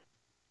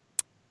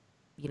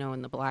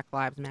 in the Black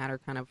Lives Matter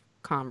kind of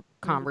Mhm.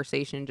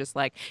 conversation, just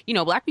like,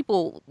 Black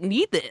people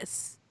need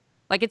this.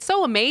 Like, it's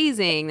so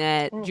amazing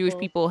that Jewish Mhm.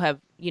 people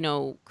have,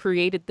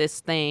 created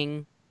this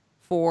thing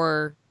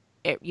for,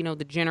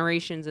 the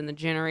generations and the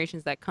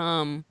generations that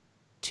come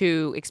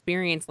to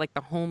experience like the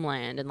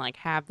homeland and like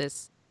have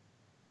this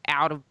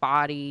out of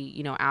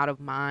body, out of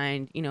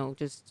mind,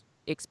 just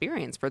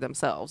experience for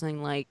themselves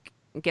and like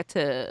get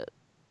to,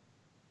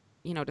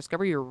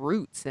 discover your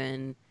roots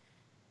and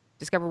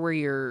discover where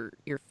your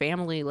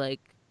family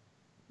like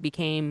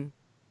became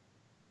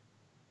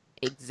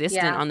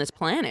existent Yeah. on this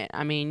planet.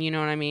 I mean, you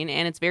know what I mean?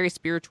 And it's very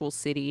spiritual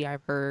city,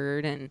 I've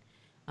heard, and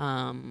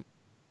um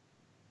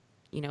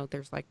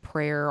there's like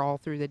prayer all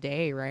through the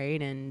day,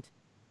 right? And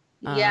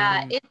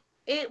Yeah, um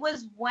it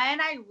was when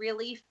I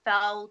really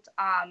felt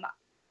that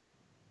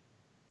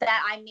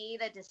I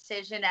made a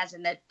decision as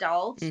an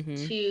adult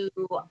mhm. to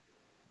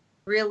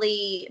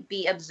really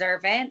be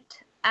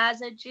observant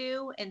as a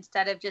Jew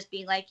instead of just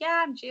being like,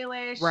 yeah, I'm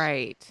Jewish.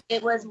 Right.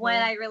 It was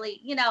when Mhm. I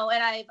really, and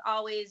I've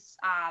always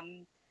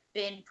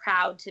been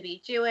proud to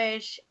be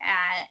Jewish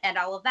and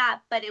all of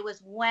that. But it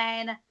was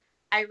when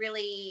I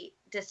really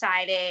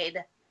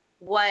decided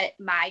what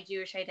my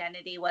Jewish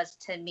identity was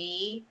to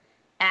me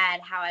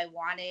and how I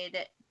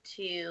wanted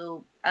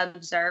to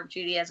observe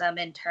Judaism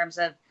in terms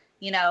of,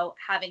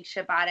 having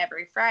Shabbat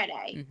every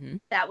Friday. Mhm.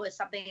 That was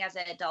something as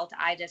an adult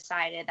I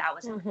decided that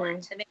was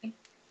important Mhm. to me.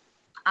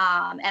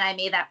 And I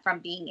made that from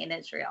being in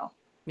Israel.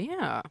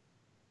 Yeah.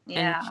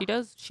 And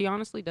Yeah. she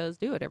honestly does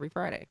do it every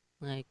Friday.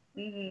 Like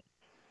Hmm.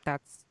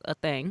 that's a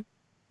thing.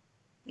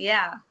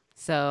 Yeah.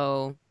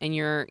 So, and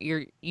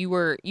you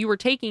were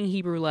taking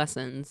Hebrew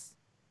lessons.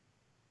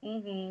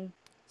 Hmm.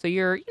 So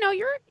you're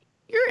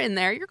in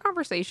there. You're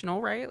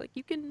conversational, right? Like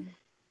you can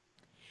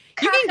get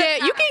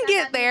Sometimes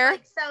he's there.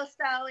 like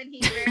so in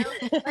Hebrew.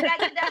 Like I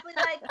can definitely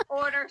like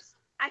order.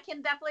 I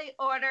can definitely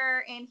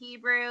order in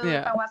Hebrew if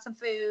Yeah. I want some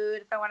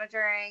food, if I want a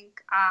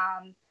drink.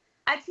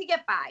 I can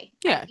get by. I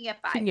Yeah. can get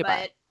She can by, get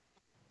by. but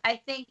I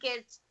think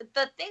it's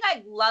the thing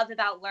I love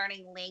about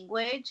learning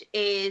language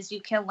is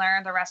you can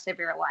learn the rest of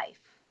your life.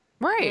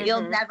 Right.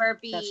 You'll Mhm. never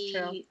That's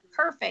true. be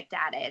perfect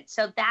at it.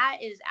 So that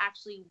is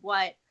actually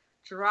what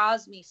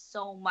draws me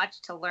so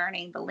much to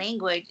learning the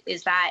language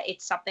is that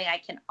it's something I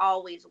can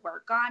always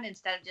work on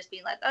instead of just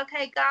being like,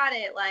 okay, got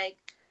it. Like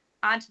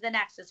on to the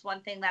next. It's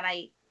one thing that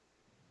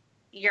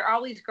you're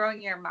always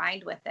growing your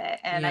mind with it.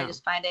 And I Yeah.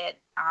 just find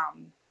it, I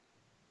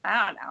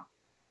don't know.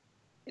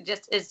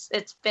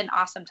 It's been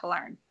awesome to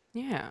learn.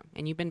 Yeah.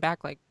 And you've been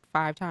back like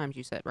 5 times,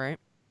 you said, right?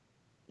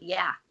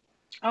 Yeah.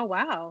 Oh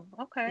wow.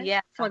 Okay.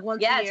 Yeah. So like once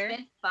a Yeah, it's year.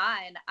 been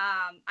fun.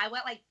 I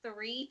went like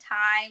 3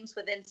 times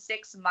within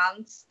 6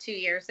 months 2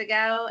 years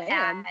ago.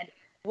 Damn. And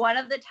one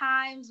of the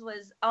times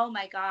was, oh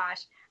my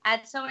gosh, I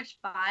had so much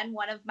fun.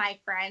 One of my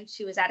friends,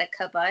 she was at a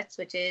kibbutz,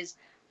 which is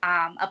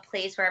a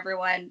place where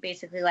everyone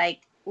basically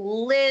like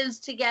lives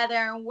together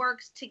and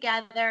works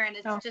together. And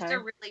it's just a Okay.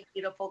 really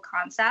beautiful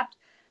concept.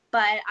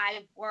 But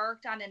I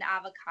worked on an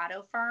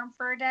avocado farm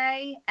for a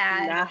day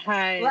and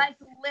Nice. like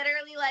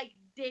literally like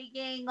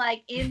digging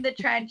like in the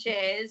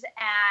trenches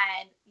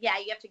and yeah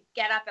you have to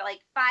get up at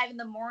like 5 in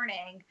the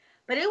morning,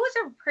 but it was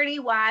a pretty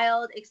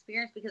wild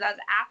experience because I was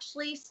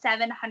actually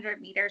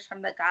 700 meters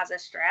from the Gaza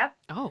Strip.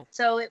 Oh,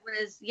 So it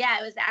was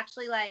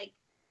actually like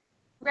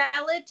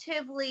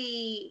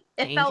relatively,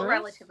 it felt dangerous?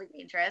 relatively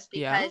dangerous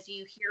Yeah. because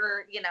you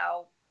hear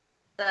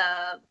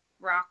the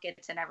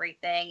rockets and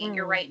everything and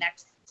you're Mm. right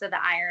next to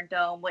the Iron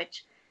Dome,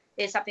 which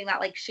is something that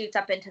like shoots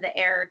up into the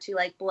air to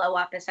like blow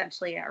up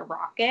essentially a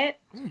rocket.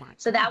 Oh my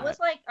So that God. was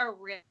like a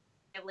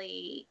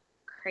really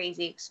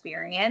crazy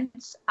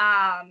experience.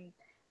 And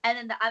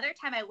then the other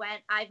time I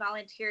went, I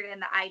volunteered in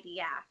the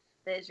IDF,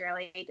 the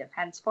Israeli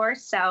Defense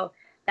Force. So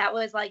that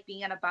was like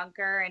being in a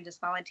bunker and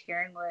just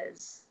volunteering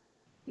was,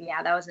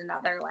 yeah, that was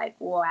another like,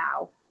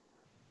 wow.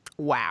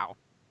 Wow.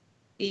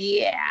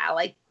 Yeah,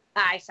 like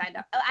I signed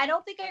up. I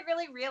don't think I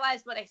really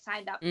realized what I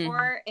signed up Hmm.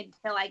 for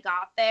until I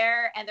got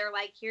there and they're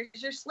like,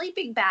 here's your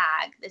sleeping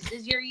bag. This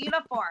is your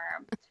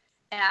uniform.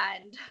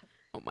 And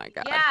Oh my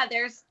God. yeah,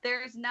 there's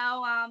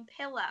no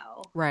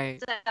pillow. Right.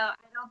 So I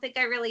don't think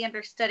I really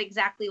understood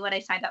exactly what I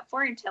signed up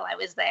for until I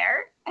was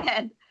there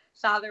and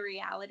saw the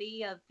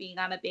reality of being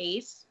on a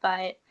base.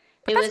 But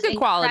But it that's was good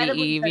quality,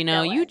 incredibly Eve. You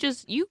fulfilling.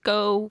 just you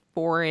go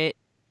for it.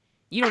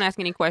 You don't ask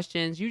any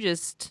questions.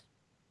 Just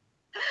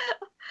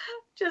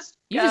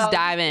You just go,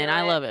 dive just do in.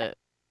 I it. love it.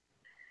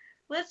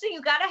 Listen,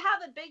 you got to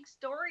have a big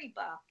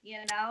storybook.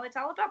 It's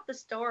all about the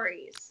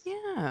stories.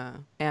 Yeah.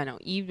 Yeah, no.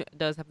 Eve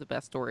does have the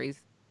best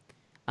stories.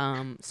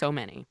 So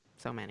many.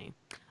 So many.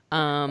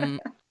 Um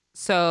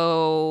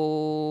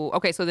so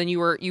okay, so then you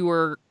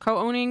were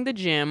co-owning the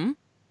gym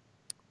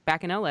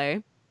back in LA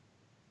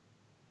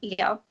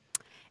Yep.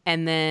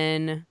 and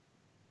then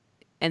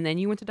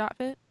you went to Dot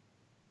Fit?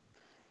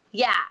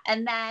 Yeah,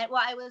 and then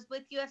I was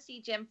with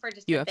UFC Gym for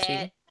just a UFC.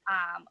 bit,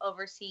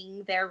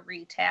 overseeing their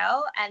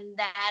retail, and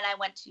then I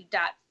went to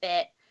Dot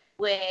Fit,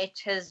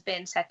 which has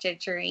been such a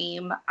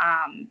dream.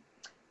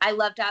 I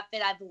love Dot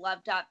Fit. I've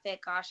loved Dot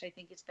Fit. Gosh, I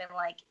think it's been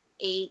like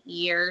 8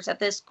 years at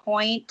this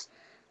point.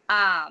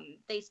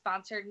 They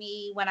sponsored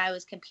me when I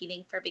was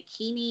competing for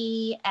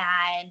bikini,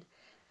 and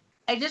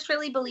I just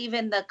really believe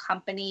in the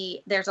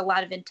company. There's a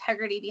lot of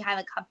integrity behind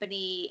the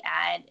company,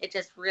 and it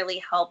just really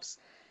helps.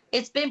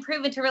 It's been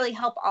proven to really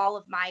help all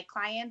of my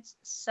clients.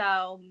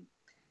 So,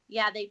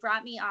 yeah, they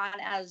brought me on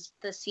as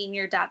the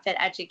senior .fit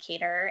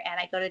educator, and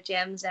I go to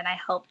gyms and I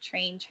help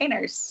train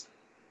trainers.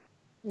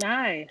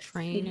 Nice.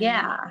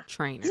 Trainer.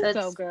 So You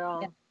go, it's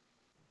girl.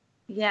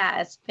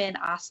 yeah, it's been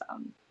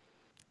awesome.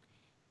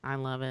 I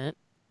love it.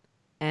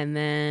 And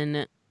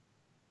then,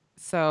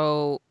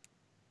 so,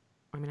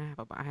 I mean,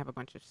 I have a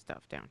bunch of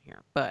stuff down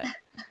here, but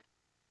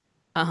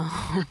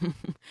um,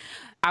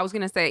 I was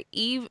gonna say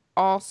Eve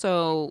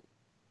also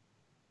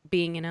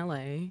being in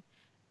LA,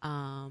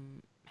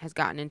 has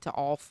gotten into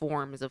all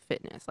forms of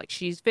fitness. Like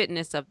she's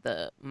fitness of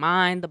the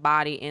mind, the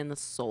body, and the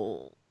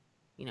soul.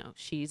 You know,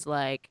 she's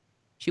like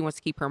she wants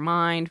to keep her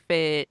mind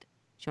fit,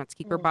 she wants to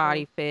keep her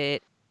body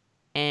fit,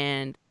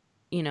 and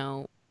you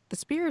know, the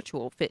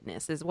spiritual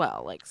fitness as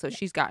well. Like so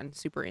she's gotten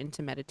super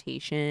into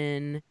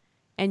meditation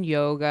and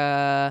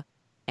yoga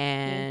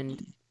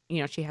and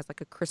you know, she has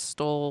like a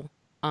crystal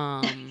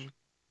what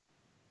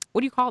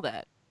do you call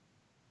that?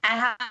 I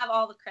have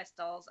all the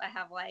crystals. I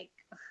have like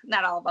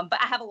not all of them,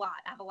 but I have a lot.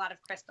 I have a lot of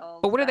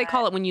crystals. But what do they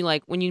call That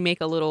it when you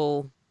make a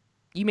little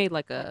you made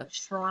like Like a a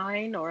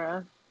shrine or a.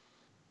 no,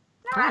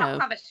 I kind don't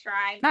of have a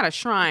shrine. not a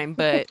shrine,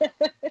 but I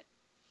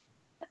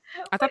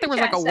What thought are there you was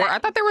like trying a to word. say? I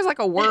thought there was like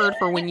a word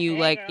for when you Hey,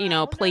 like, girl, you I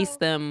know, don't place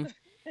know. them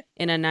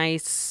in a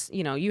nice,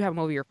 you know, you have them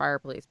over your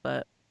fireplace,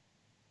 but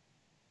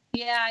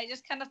Yeah, I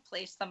just kind of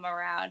place them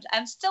around.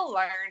 I'm still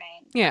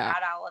learning yeah.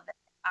 about all of it.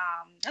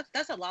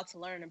 That's a lot to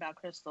learn about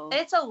crystals.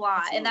 It's a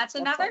lot, and that's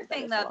another That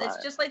thing is a though. It's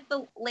lot. just like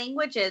the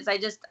languages. I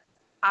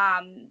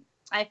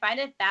find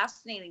it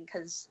fascinating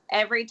because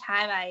every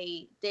time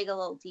I dig a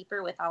little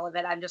deeper with all of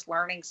it, I'm just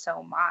learning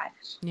so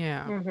much.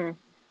 Yeah. Mm-hmm.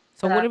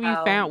 So what have you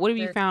So found? What have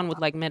you there's found with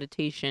like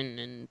meditation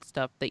and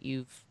stuff that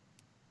you've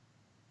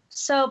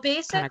so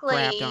kind of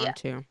grabbed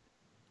basically, onto?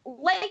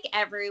 like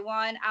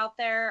everyone out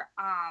there,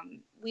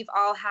 we've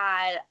all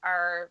had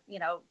our,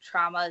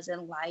 traumas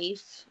in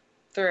life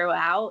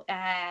throughout.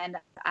 And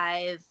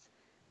I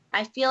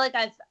feel like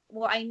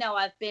I know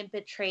I've been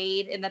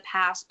betrayed in the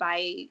past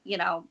by,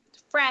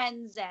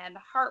 friends and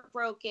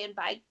heartbroken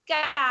by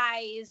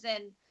guys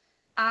and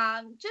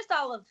just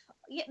all of,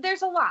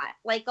 there's a lot,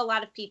 like a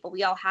lot of people,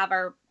 we all have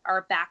our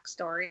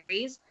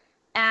backstories.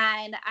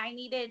 And I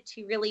needed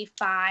to really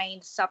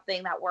find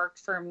something that worked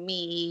for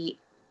me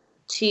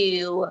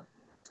to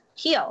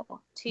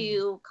heal,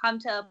 to come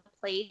to a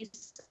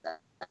place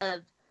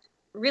of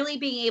really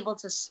being able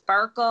to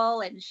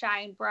sparkle and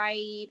shine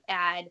bright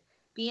and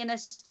be in a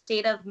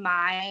state of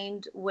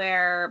mind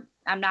where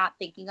I'm not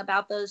thinking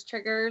about those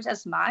triggers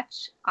as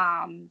much.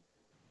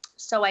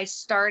 So I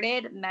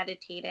started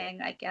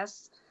meditating, I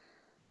guess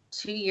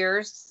 2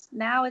 years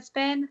now it's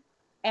been.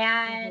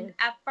 And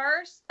at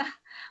first,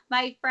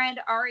 my friend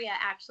Aria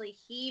actually,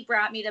 he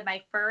brought me to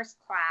my first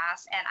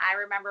class. And I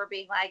remember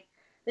being like,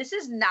 this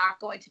is not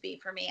going to be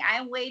for me.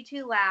 I'm way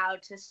too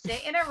loud to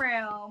sit in a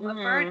room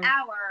for an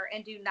hour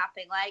and do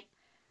nothing. Like,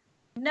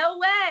 no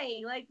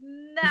way. Like,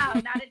 no,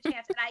 not a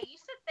chance. And I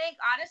used to think,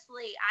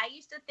 honestly,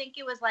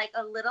 it was like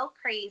a little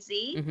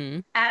crazy. Mm-hmm.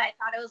 And I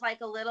thought it was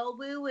like a little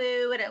woo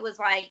woo. And it was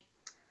like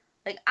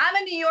I'm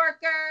a New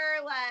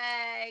Yorker,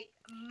 like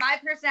my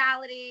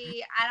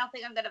personality, I don't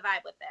think I'm gonna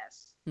vibe with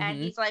this. Mm-hmm.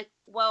 And he's like,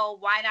 well,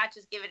 why not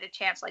just give it a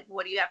chance? Like,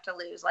 what do you have to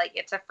lose? Like,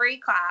 it's a free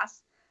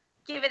class,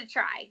 give it a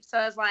try. So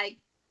I was like,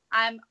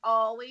 I'm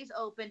always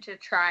open to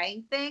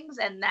trying things,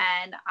 and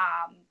then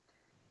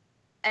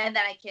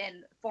I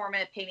can form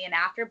an opinion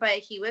after. But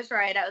he was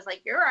right. I was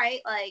like, you're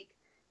right. Like,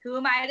 who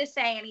am I to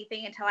say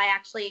anything until I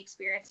actually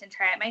experience and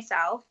try it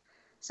myself?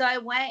 So I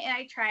went and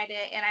I tried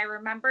it, and I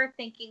remember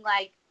thinking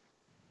like,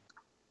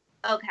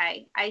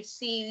 okay, I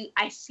see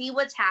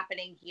what's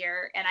happening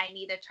here and I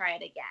need to try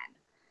it again.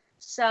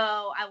 So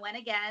I went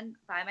again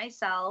by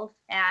myself,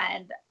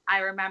 and I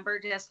remember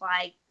just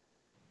like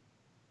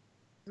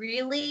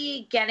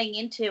really getting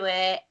into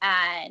it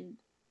and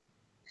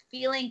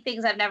feeling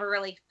things I've never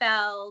really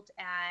felt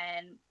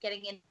and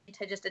getting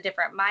into just a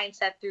different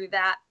mindset through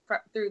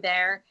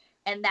there.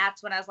 And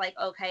that's when I was like,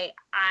 okay,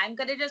 I'm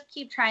going to just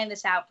keep trying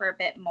this out for a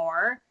bit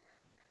more.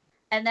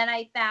 And then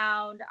I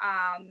found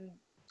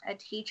a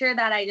teacher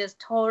that I just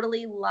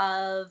totally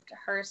loved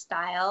her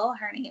style.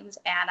 Her name's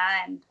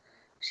Anna, and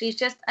she's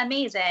just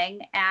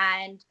amazing.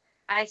 And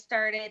I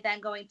started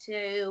then going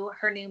to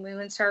her new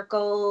moon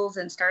circles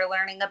and started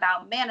learning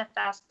about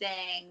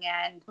manifesting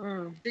and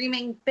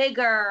dreaming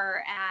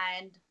bigger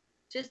and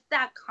just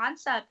that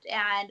concept.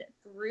 And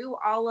through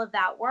all of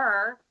that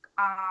work,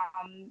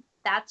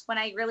 that's when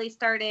I really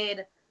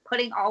started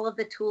putting all of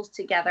the tools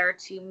together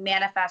to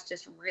manifest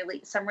just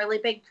some really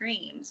big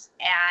dreams.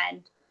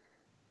 And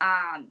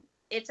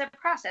it's a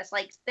process.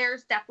 Like,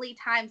 there's definitely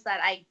times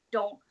that I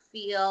don't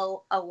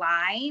feel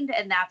aligned,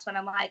 and that's when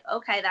I'm like,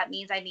 okay, that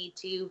means I need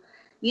to,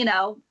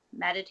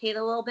 meditate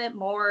a little bit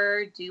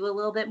more, do a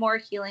little bit more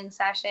healing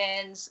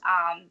sessions.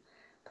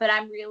 But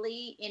I'm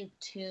really in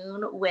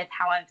tune with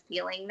how I'm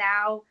feeling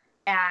now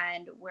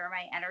and where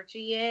my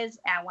energy is.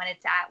 And when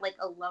it's at like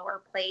a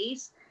lower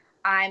place,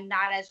 I'm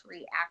not as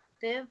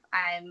reactive.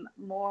 I'm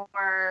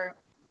more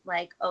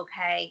like,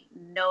 okay,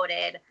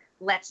 noted.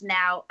 Let's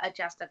now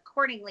adjust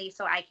accordingly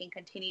so I can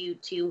continue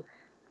to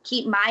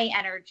keep my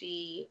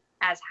energy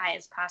as high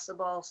as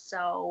possible,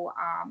 so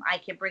I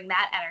can bring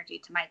that energy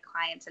to my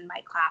clients and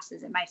my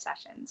classes and my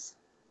sessions.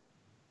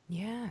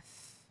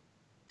 Yes.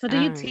 So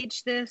do you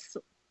teach this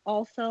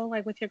also,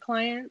 like, with your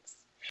clients?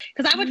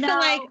 Because I would feel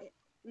like,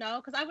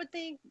 no, because I would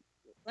think,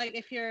 like,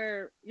 if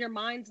your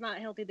mind's not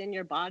healthy, then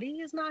your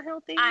body is not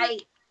healthy. I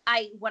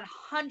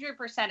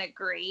 100%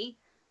 agree.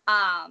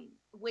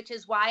 Which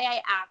is why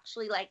I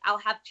actually, like, I'll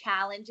have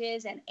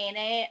challenges, and in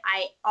it,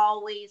 I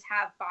always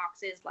have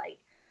boxes like,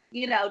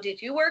 did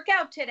you work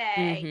out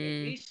today?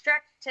 Did you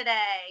stretch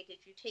today? Did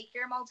you take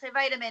your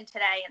multivitamin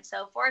today? And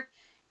so forth.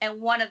 And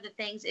one of the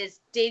things is,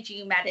 did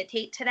you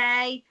meditate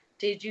today?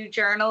 Did you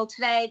journal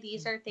today?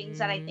 These are things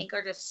that I think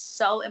are just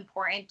so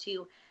important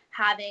to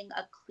having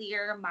a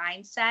clear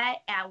mindset.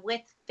 And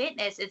with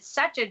fitness, it's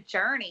such a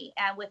journey.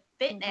 And with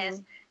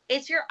fitness,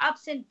 it's your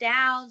ups and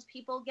downs.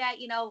 People get,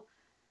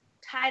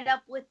 tied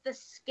up with the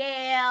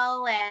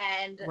scale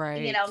and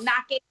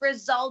not get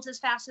results as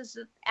fast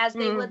as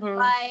they would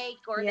like,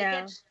 or they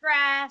get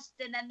stressed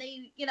and then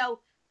they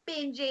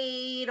binge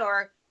eat,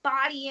 or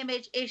body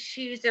image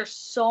issues. There's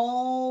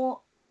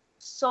so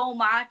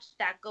much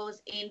that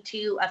goes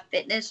into a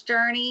fitness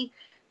journey.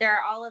 There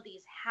are all of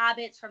these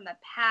habits from the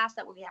past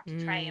that we have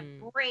to try and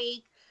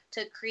break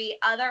to create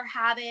other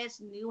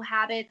habits, new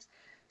habits.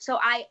 So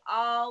I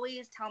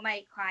always tell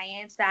my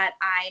clients that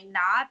I'm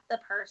not the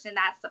person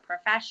that's the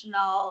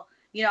professional.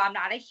 I'm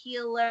not a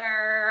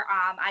healer.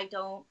 I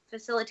don't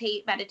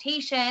facilitate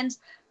meditations,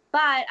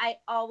 but I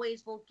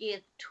always will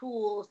give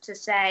tools to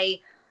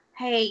say,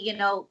 hey,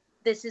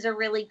 this is a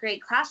really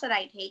great class that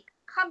I take.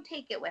 Come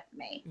take it with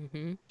me.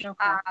 Okay.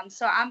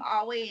 So I'm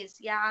always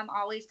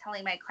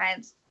telling my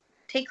clients,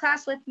 take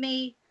class with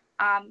me.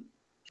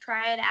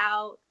 Try it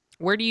out.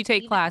 Where do you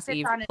take class,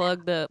 Eve?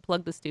 Plug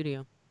the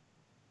studio.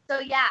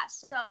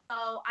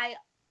 So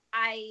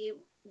I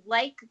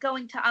like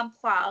going to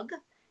Unplug,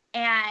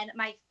 and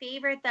my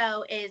favorite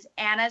though is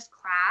Anna's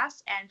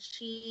class, and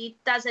she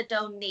does a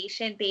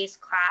donation-based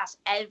class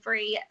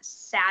every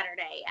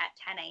Saturday at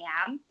 10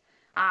 a.m.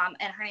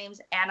 And her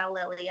name's Anna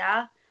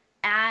Lilia,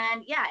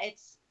 and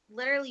it's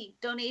literally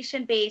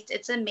donation-based.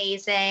 It's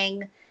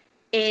amazing.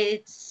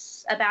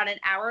 It's about an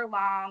hour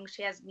long.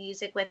 She has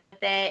music with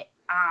it.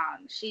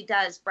 She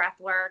does breath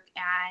work,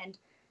 and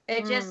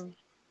it just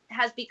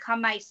has become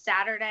my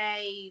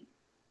Saturday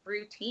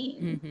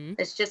routine.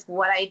 It's just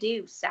what I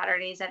do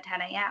Saturdays at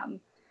 10 a.m.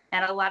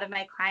 And a lot of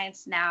my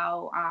clients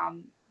now,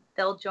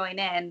 they'll join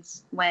in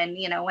when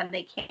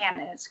they can,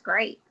 and it's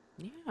great.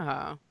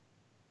 Yeah.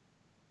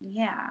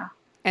 Yeah.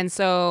 And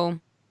so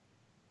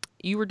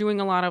you were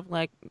doing a lot of,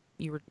 like,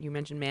 you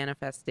mentioned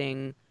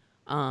manifesting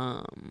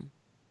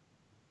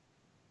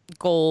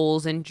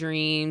goals and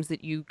dreams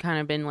that you kind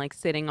of been like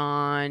sitting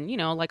on,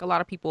 like a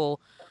lot of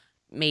people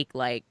make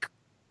like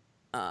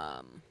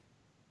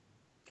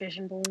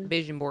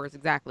vision boards,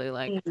 exactly,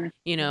 like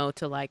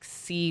to like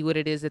see what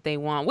it is that they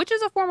want, which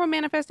is a form of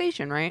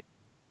manifestation, right?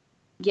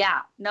 Yeah,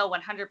 no,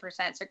 100%.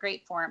 It's a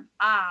great form.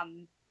 I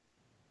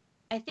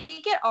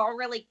think it all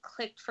really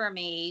clicked for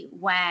me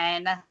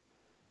when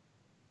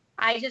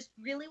I just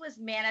really was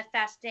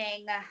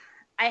manifesting.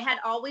 I had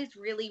always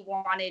really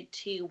wanted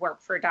to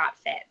work for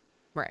 .fit.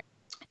 Right.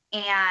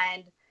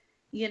 And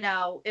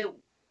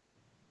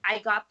I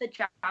got the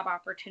job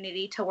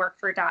opportunity to work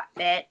for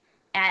 .fit,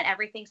 and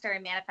everything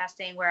started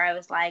manifesting where I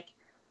was like,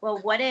 well,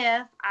 what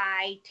if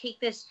I take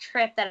this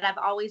trip that I've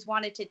always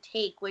wanted to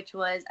take, which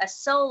was I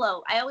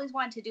always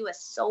wanted to do a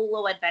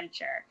solo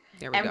adventure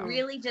and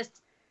really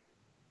just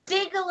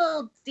dig a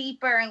little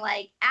deeper. And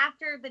like,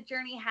 after the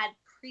journey had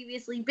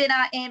previously been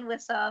in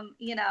with some,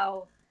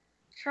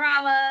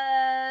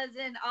 traumas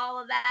and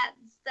all of that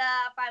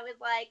stuff, I was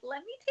like,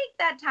 let me take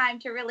that time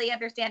to really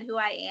understand who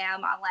I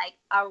am on like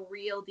a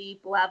real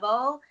deep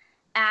level,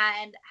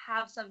 and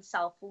have some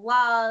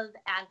self-love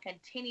and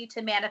continue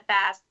to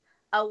manifest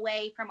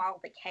away from all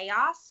the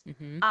chaos,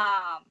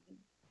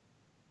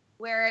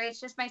 where it's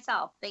just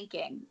myself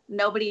thinking.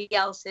 Nobody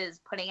else is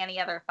putting any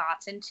other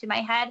thoughts into my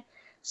head.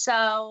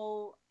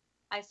 So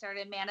I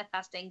started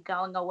manifesting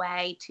going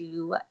away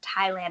to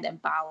Thailand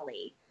and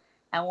Bali.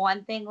 And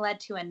one thing led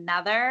to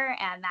another,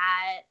 and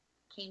that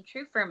came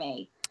true for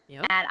me.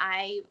 Yep. And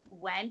I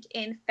went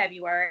in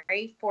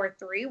February for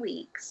 3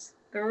 weeks.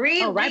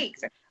 3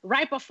 weeks.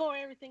 Right before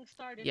everything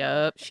started.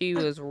 Yep, she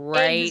was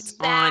right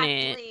on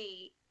it.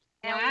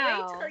 And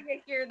wait till you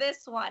hear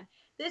this one.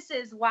 this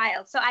is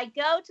wild. So I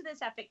go to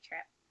this epic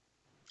trip,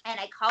 and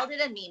I called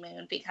it a me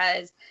moon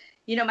because,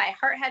 you know, my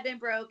heart had been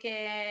broken,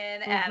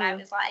 and I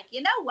was like,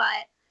 you know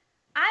what?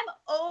 I'm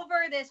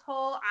over this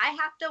whole, I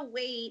have to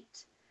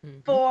wait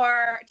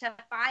to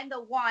find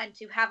the one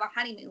to have a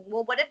honeymoon.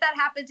 Well, what if that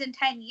happens in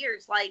 10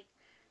 years? Like,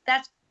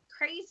 that's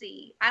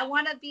crazy. I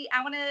want to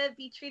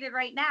be treated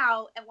right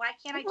now. And why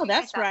can't I treat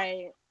that's myself?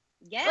 Right.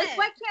 Yeah. Like,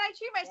 why can't I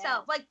treat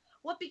myself? Like,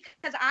 what?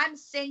 Because I'm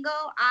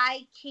single,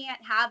 I can't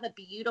have a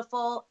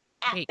beautiful,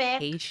 epic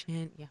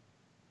vacation. Yeah.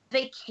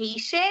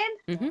 Vacation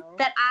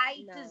that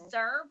I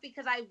deserve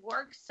because I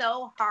work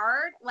so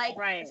hard. Like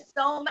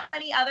so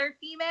many other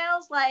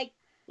females, like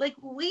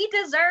we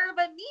deserve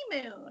a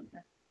me moon.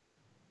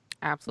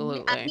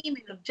 Absolutely. A me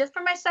moon just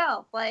for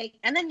myself. Like,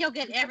 and then you'll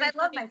get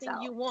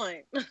everything you want.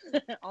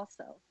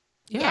 Also.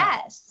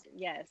 Yes.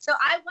 Yes. So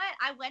I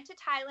went to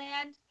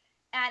Thailand,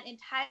 and in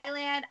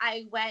Thailand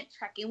I went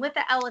trekking with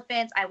the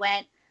elephants. I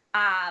went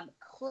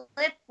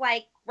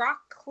rock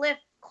cliff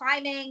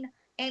climbing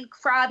in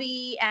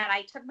Krabi, and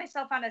I took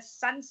myself on a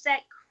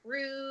sunset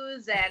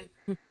cruise,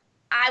 and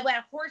I went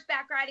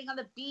horseback riding on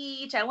the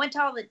beach. I went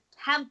to all the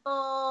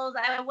temples.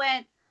 I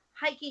went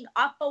hiking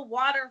up a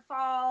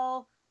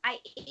waterfall. I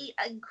ate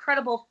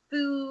incredible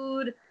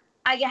food.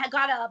 I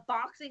got a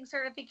boxing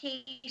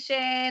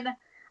certification.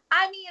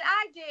 I mean,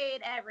 I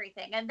did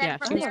everything. And then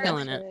from there, I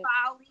went to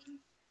Bali,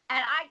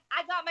 and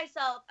I got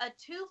myself a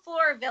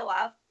 2-floor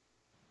villa.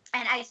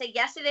 And I said,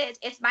 yes, it is.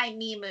 It's my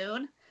me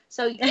moon.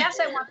 So yes,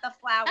 I want the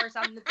flowers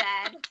on the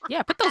bed.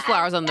 Yeah, put those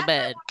flowers on the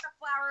bed. I want the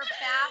flower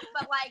bath,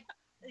 but like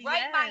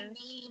write my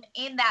name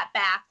in that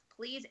bath,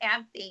 please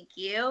and thank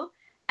you.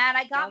 And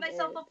I got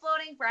myself a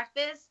floating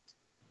breakfast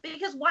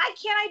because why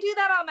can't I do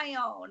that on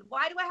my own?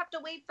 Why do I have to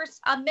wait for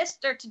a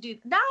mister to do?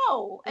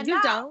 No, and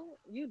you don't.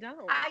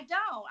 I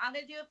don't. I'm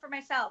gonna do it for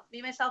myself,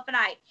 me, myself, and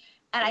I.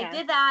 And I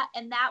did that,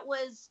 and that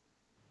was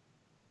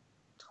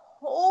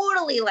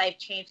totally life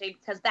changing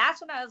because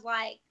that's when I was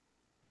like,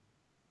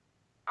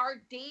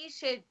 our days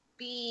should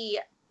be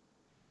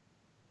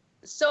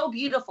so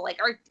beautiful. Like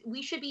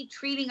we should be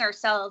treating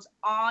ourselves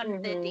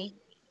on the daily,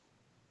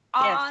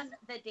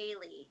 the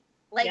daily,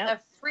 like a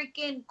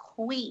freaking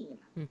queen.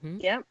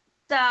 Yep.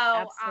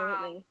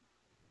 So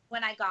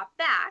when I got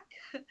back,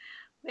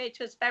 which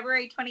was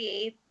February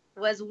 28th,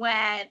 was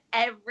when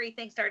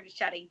everything started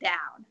shutting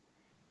down.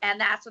 And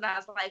that's when I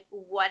was like,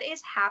 what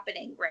is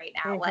happening right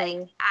now?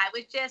 Like, I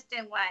was just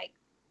in like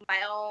my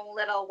own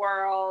little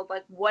world.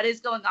 Like, what is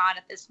going on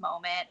at this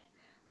moment?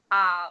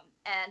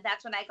 And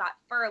that's when I got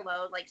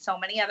furloughed, like so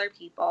many other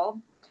people.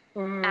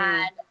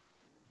 And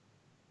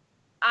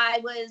I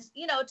was,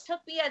 it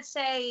took me, I'd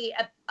say,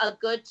 a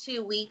good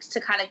 2 weeks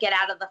to kind of get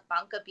out of the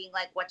funk of being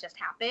like, what just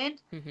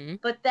happened?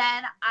 But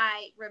then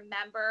I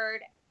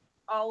remembered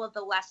all of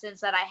the lessons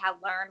that I had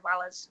learned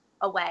while I was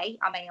away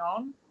on my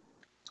own.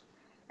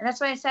 And that's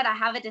why I said I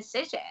have a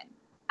decision.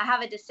 I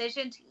have a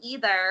decision to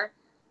either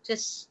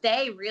just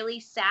stay really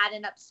sad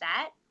and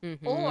upset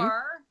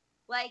or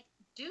like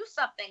do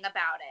something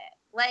about it.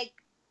 Like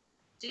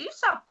do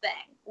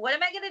something. What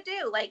am I going to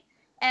do? Like,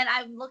 and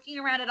I'm looking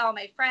around at all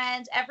my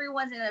friends.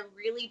 Everyone's in a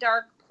really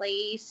dark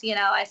place.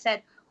 I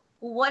said,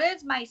 what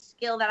is my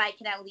skill that I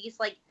can at least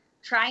like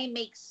try and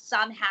make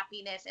some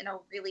happiness in a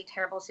really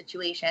terrible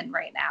situation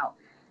right now?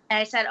 And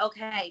I said,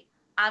 okay,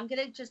 I'm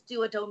going to just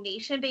do a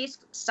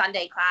donation-based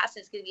Sunday class.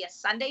 It's going to be a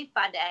Sunday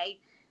fun day.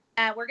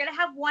 And we're going to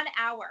have 1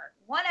 hour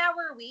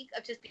a week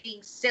of just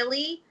being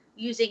silly,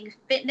 using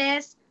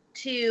fitness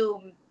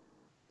to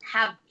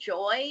have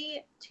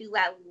joy, to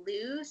let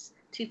loose,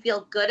 to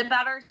feel good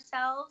about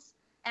ourselves.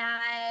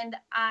 And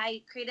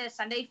I created a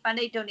Sunday fun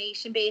day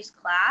donation-based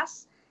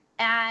class.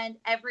 And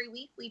every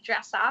week we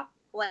dress up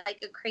like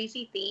a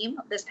crazy theme.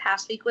 This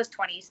past week was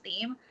 20s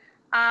theme.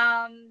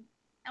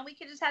 And we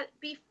could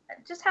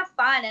just have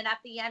fun. And at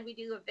the end, we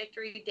do a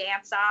victory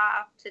dance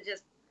off to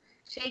just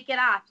shake it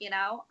off,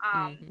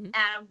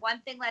 And one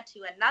thing led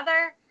to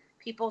another.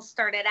 People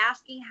started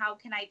asking, how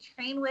can I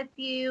train with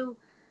you,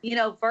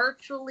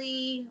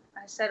 virtually?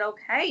 I said,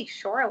 okay,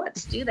 sure,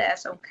 let's do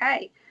this.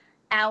 Okay.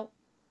 Now,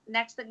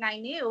 next thing I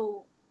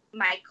knew,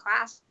 my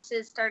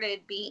classes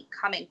started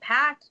becoming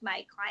packed,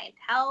 my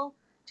clientele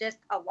just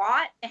a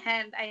lot.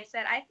 And I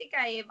said, I think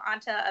I am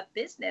onto a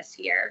business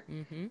here.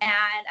 And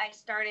I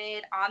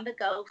started On the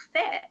Go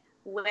Fit,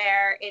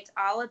 where it's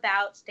all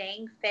about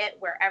staying fit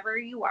wherever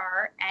you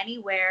are,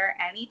 anywhere,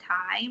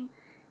 anytime.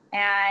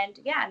 And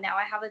now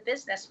I have a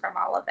business from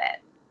all of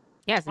it.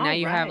 Yeah, so now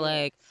you have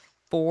like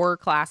 4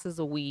 classes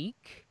a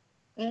week.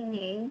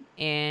 And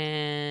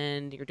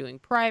you're doing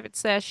private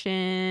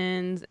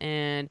sessions.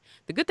 And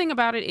the good thing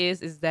about it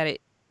is that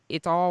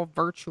it's all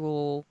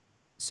virtual.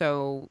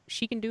 So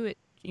she can do it.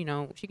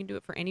 She can do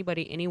it for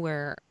anybody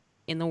anywhere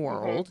in the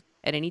world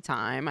at any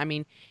time. I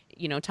mean,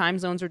 time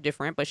zones are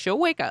different, but she'll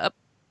wake up,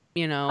 for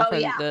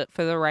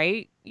the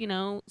right,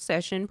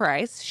 session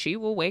price. She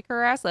will wake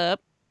her ass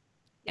up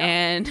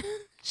and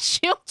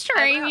she'll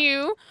train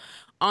you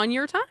on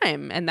your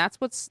time. And that's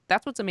what's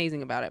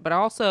amazing about it. But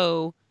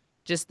also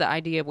just the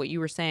idea of what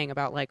you were saying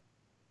about like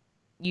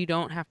you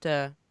don't have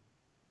to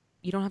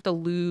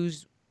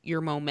lose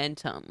your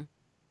momentum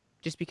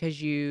just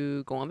because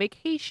you go on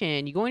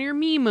vacation, you go on your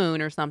me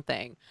moon or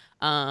something.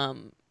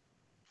 Um,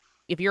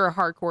 if you're a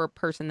hardcore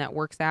person that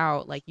works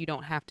out, like you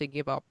don't have to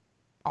give up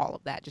all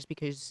of that just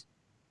because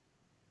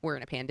we're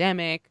in a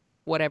pandemic,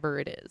 whatever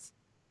it is.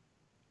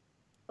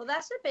 Well,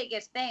 that's the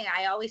biggest thing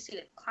I always see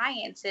with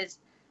clients is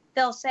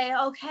they'll say,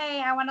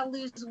 okay, I want to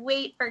lose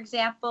weight, for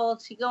example,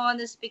 to go on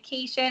this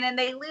vacation, and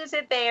they lose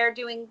it there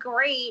doing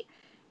great.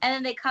 And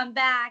then they come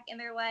back and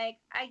they're like,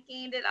 I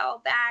gained it all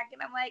back.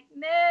 And I'm like,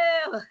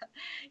 no,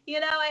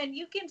 and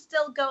you can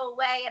still go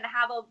away and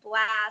have a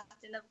blast.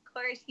 And of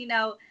course,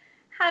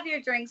 have your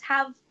drinks,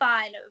 have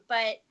fun.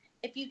 But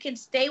if you can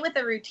stay with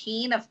a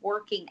routine of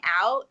working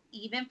out,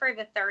 even for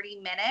the 30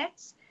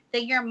 minutes,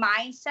 then your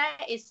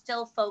mindset is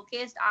still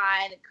focused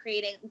on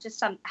creating just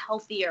some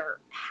healthier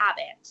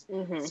habits.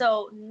 Mm-hmm.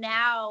 So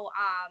now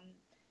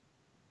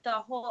the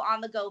whole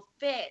on the go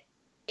fit,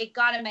 it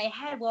got in my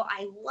head, well,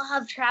 I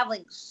love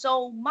traveling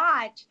so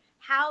much.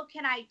 How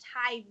can I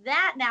tie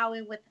that now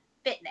in with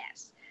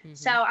fitness? Mm-hmm.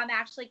 So I'm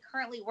actually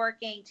currently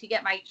working to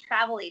get my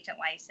travel agent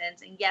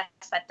license. And yes,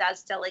 that does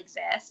still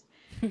exist.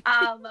 But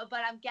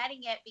I'm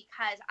getting it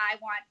because I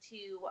want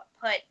to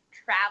put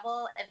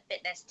travel and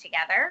fitness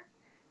together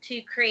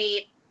to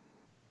create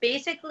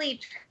basically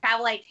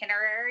travel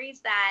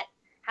itineraries that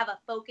have a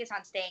focus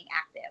on staying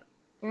active.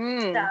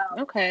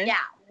 Okay. Yeah,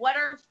 what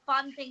are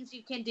fun things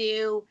you can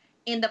do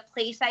in the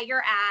place that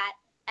you're at?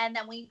 And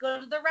then when you go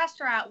to the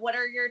restaurant, what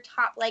are your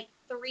top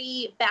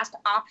 3 best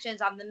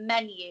options on the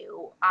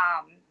menu?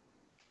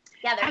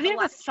 There's Have you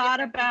ever thought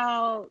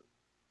about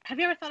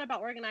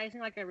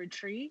organizing like a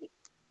retreat?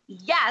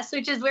 Yes,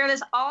 which is where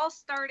this all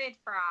started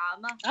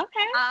from.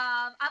 Okay.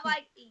 I'm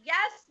like,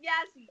 yes.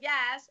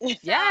 So,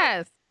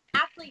 yes.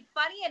 actually,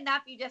 funny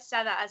enough, you just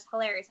said that. As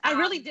hilarious. I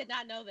really did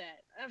not know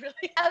that. Okay,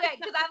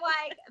 because I'm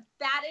like,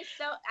 that is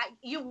so.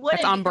 You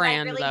wouldn't. That's on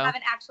brand, I really though.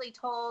 haven't actually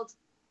told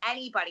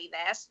anybody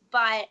this,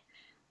 but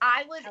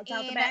I was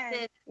in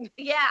this.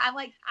 Yeah,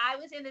 I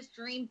was in this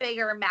Dream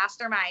Bigger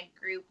mastermind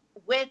group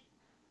with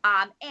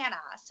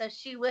Anna. So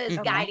she was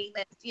guiding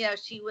this.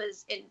 She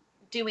was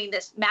doing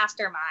this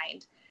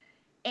mastermind,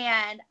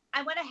 and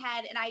I went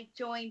ahead and I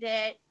joined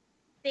it,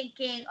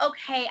 thinking,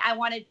 okay, I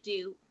want to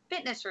do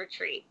fitness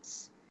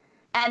retreats.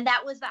 And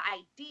that was the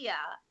idea.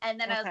 And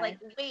then I was like,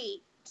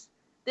 wait,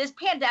 this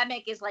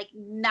pandemic is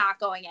not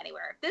going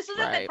anywhere. This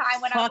isn't the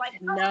time when I was like,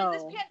 oh,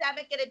 is this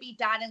pandemic going to be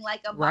done in a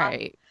month?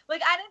 Right.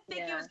 I didn't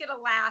think it was going to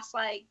last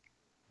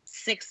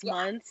 6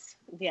 months.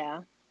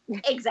 Yeah.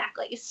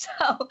 Exactly. So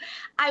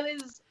I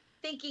was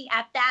thinking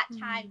at that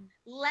time,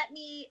 let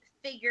me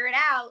figure it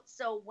out.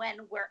 So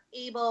when we're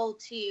able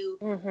to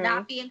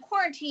not be in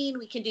quarantine,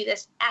 we can do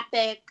this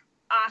epic,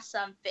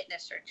 awesome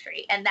fitness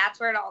retreat. And that's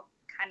where it all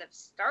kind of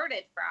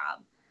started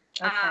from.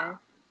 Okay.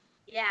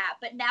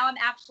 But now I'm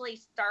actually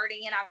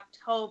starting in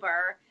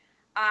October.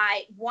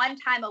 One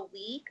time a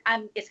week.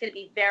 It's going to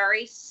be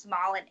very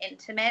small and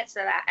intimate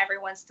so that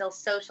everyone's still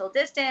social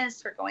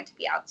distance. We're going to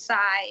be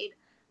outside.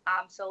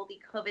 So it'll be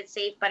COVID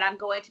safe, but I'm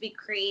going to be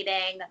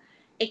creating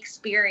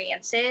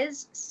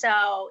experiences.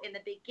 So in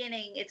the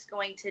beginning, it's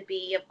going to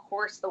be, of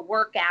course, the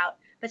workout,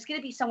 but it's going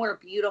to be somewhere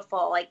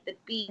beautiful, like the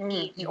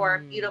beach or a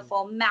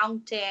beautiful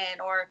mountain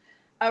or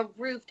a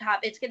rooftop.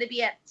 It's going to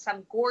be at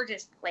some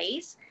gorgeous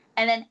place.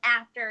 And then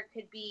after it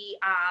could be,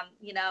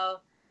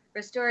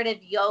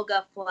 restorative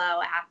yoga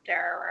flow after,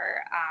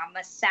 or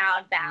a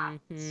sound bath.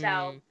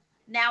 So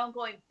now I'm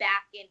going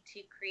back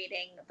into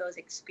creating those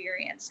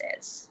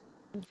experiences.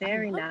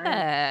 Very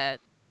nice.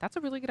 That's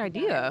a really good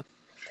idea.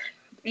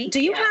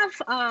 Do you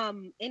have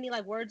any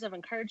like words of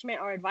encouragement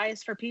or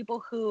advice for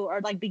people who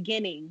are like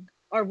beginning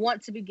or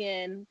want to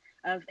begin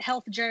a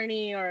health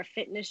journey or a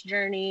fitness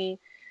journey?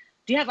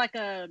 Do you have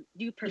do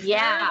you prefer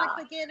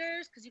like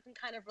beginners because you can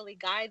kind of really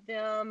guide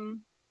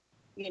them,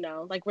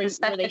 like where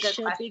they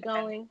should be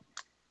going?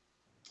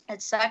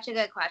 It's such a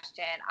good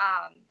question.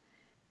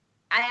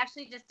 I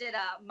actually just did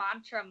a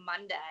mantra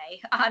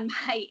Monday on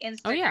my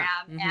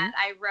Instagram, and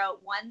I wrote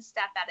one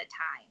step at a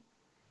time.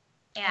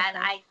 And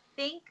I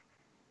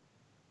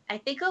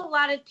think a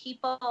lot of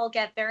people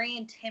get very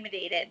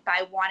intimidated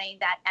by wanting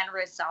that end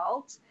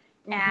result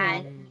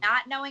and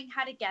not knowing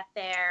how to get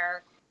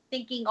there,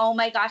 thinking, oh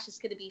my gosh, it's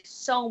going to be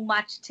so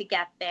much to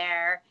get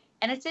there.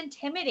 And it's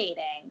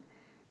intimidating.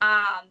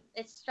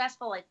 It's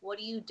stressful. Like, what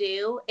do you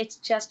do? It's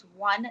just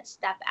one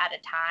step at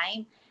a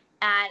time.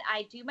 And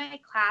I do my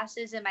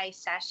classes and my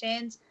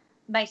sessions.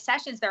 My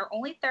sessions, they're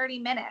only 30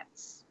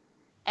 minutes.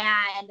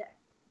 And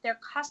they're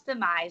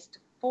customized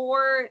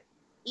for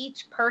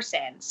each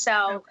person.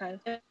 So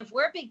if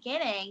we're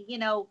beginning,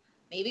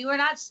 maybe we're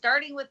not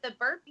starting with the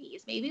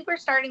burpees. Maybe we're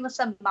starting with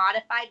some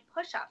modified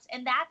push-ups.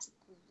 And that's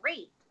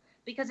great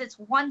because it's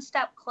one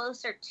step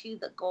closer to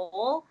the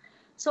goal.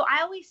 So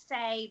I always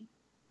say,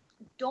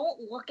 don't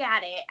look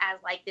at it as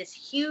like this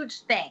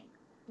huge thing.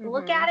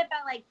 Look at it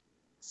by like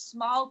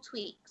small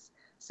tweaks.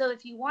 So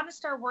if you want to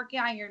start working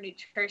on your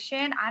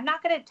nutrition, I'm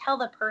not going to tell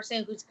the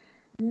person who's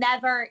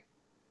never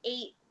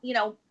ate,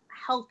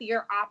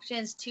 healthier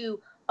options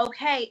to,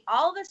 okay,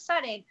 all of a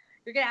sudden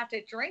you're going to have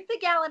to drink the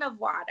gallon of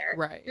water.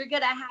 Right. You're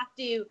going to have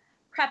to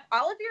prep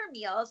all of your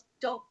meals.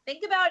 Don't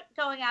think about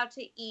going out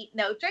to eat.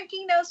 No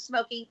drinking, no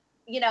smoking.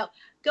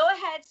 Go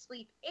ahead,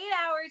 sleep 8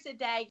 hours a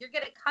day. You're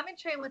going to come and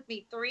train with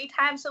me 3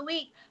 times a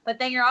week, but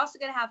then you're also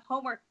going to have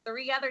homework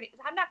 3 other days.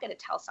 I'm not going to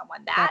tell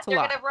someone that. They're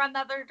going to run the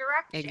other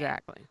direction.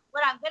 Exactly.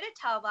 What I'm going to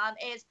tell them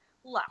is,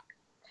 look,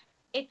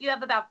 if you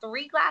have about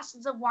 3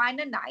 glasses of wine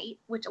a night,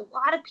 which a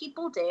lot of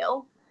people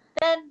do,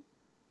 then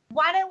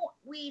why don't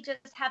we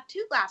just have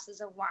 2 glasses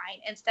of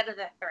wine instead of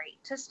the 3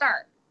 to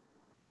start?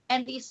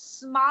 And these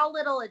small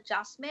little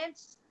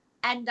adjustments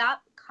end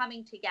up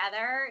coming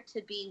together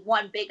to be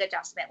one big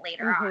adjustment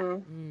later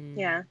on.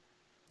 Yeah.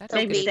 That's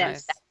good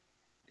advice.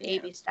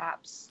 Baby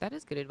steps. That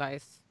is good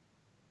advice.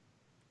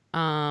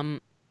 Right.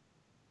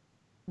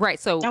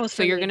 So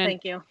you're gonna.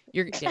 Thank you.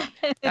 Yeah,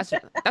 that's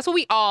what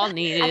we all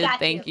needed.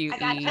 Thank you,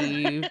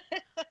 Eve.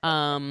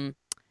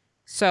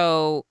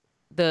 So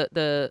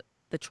the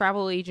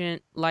travel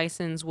agent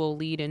license will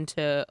lead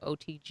into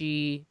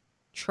OTG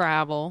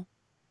travel,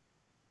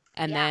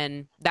 and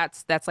then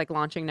that's like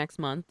launching next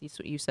month. That's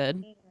what you said.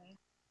 Mm-hmm.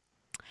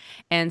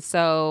 And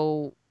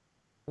so,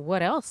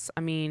 what else?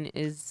 I mean,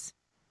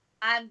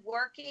 I'm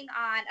working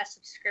on a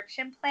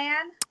subscription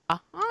plan.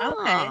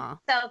 Okay.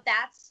 So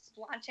that's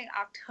launching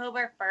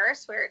October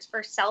 1st, where it's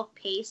for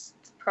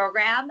self-paced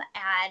program,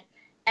 and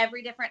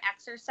every different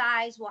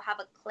exercise will have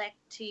a click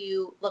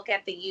to look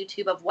at the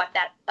YouTube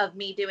of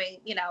me doing,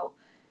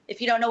 if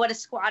you don't know what a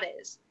squat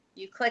is,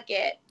 you click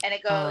it and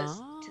it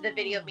goes to the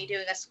video of me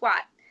doing a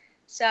squat.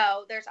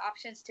 So there's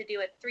options to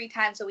do it 3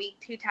 times a week,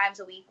 2 times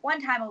a week,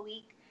 1 time a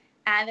week,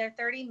 and they're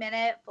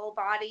 30-minute full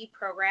body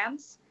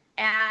programs,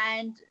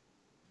 and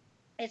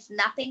it's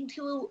nothing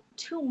too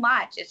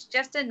much. It's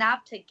just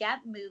enough to get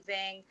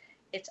moving.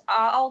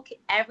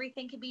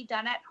 Everything can be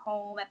done at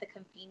home at the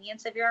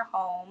convenience of your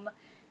home,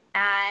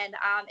 and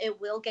it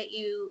will get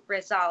you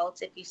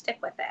results if you stick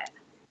with it.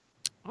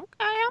 Okay,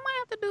 I might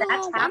have to do it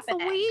once a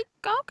week.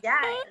 Okay.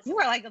 Yes. You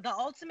are like the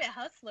ultimate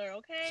hustler,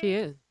 okay? She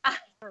is.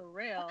 For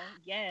real,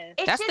 yes.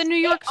 That's the New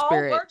York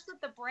spirit. It all works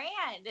with the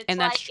brand. It's and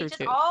that's true it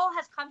just too. all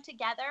has come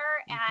together,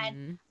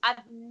 and I've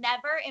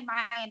never in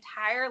my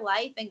entire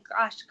life, and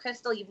gosh,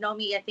 Crystal, you've known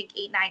me I think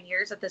 8-9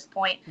 years at this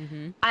point.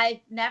 I've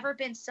never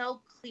been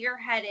so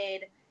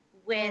clear-headed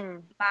with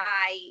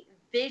my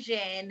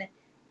vision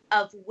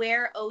of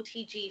where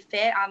OTG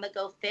Fit, On The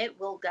Go Fit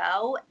will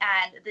go,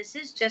 and this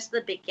is just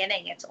the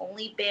beginning. It's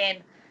only been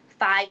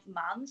 5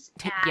 months,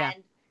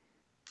 and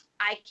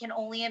I can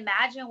only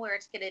imagine where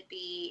it's going to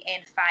be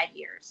in 5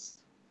 years.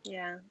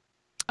 Yeah.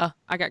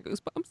 I got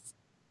goosebumps.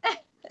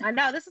 I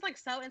know, this is like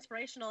so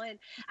inspirational, and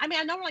I mean,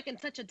 I know we're like in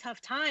such a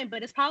tough time,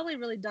 but it's probably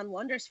really done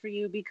wonders for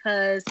you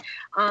because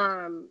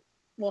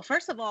well,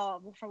 first of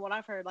all, from what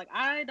I've heard, like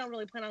I don't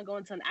really plan on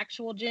going to an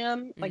actual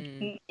gym like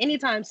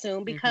anytime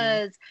soon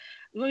because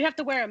you have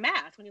to wear a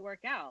mask when you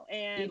work out,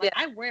 and like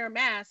I wear a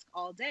mask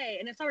all day,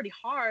 and it's already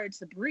hard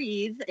to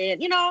breathe,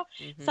 and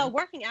so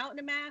working out in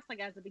a mask like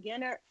as a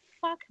beginner,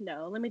 fuck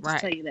no. Let me just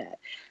tell you that.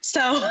 So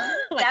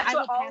like that's I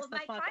will what all pass of the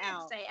my fuck clients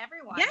out. say.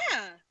 Everyone.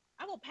 Yeah.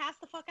 I will pass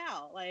the fuck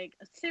out. Like,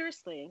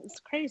 seriously, it's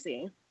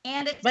crazy.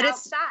 And it's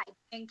outside.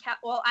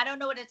 Well, I don't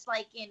know what it's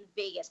like in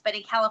Vegas, but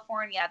in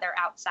California, they're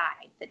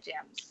outside, the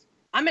gyms.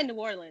 I'm in New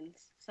Orleans,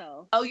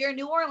 so. Oh, you're in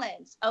New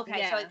Orleans. Okay,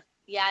 yeah. So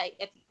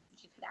if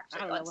you could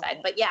actually go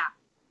inside, but yeah.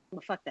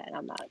 Well, fuck that,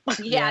 I'm not.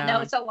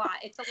 No, it's a lot.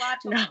 It's a lot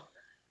No.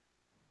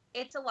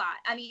 It's a lot.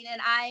 I mean, and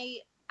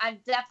I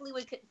definitely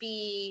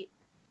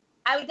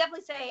I would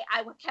definitely say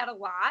I work out a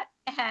lot,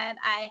 and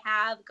I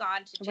have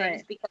gone to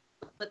gyms because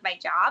with my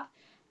job,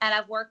 and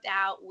I've worked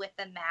out with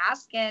the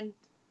mask, and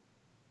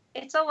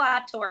it's a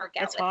lot to work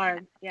out. It's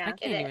hard. Yeah. I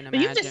can't even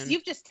imagine. But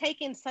you've just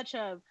taken such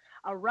a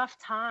rough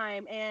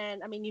time,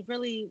 and I mean, you've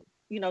really,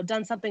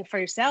 done something for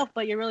yourself,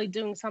 but you're really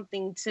doing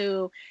something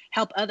to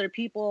help other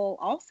people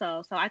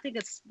also. So I think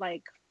it's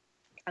like,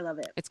 I love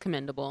it. It's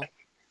commendable.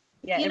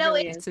 Yeah, it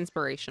really is. It's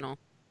inspirational.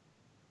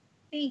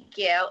 Thank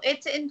you.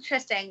 It's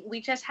interesting.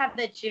 We just had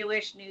the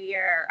Jewish New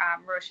Year,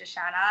 Rosh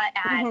Hashanah,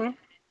 and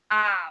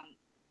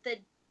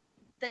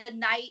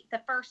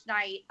the first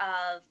night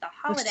of the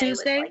holiday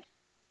was like,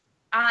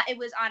 it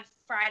was on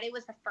Friday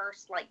was the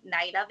first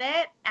night of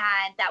it,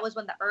 and that was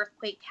when the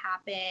earthquake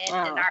happened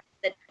and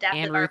the death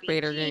and of Ruth RBG.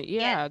 Bader.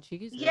 Yeah,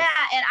 Jesus. Yeah,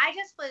 and I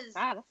just was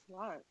that's a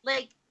lot.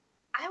 Like,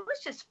 I was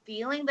just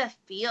feeling the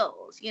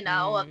feels,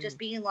 of just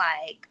being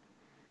like,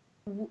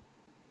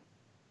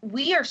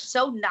 we are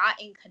so not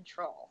in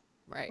control.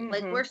 Right.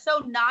 Like, we're so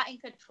not in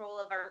control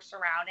of our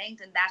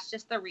surroundings, and that's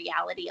just the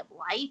reality of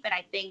life. And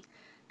I think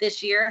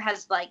this year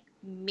has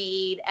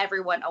made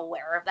everyone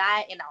aware of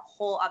that in a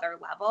whole other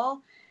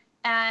level.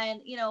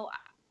 And,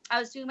 I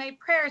was doing my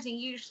prayers, and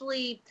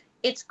usually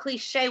it's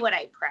cliche what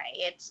I pray.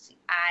 It's,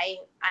 I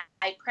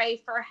pray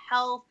for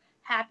health,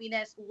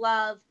 happiness,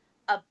 love,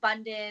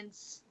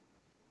 abundance,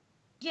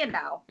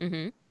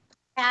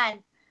 And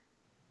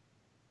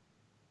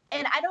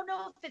and I don't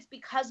know if it's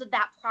because of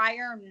that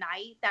prior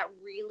night that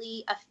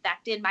really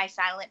affected my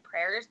silent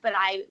prayers, but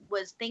I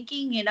was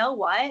thinking, you know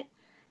what?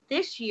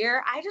 This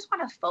year, I just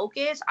want to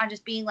focus on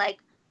just being like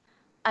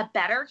a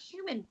better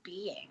human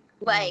being.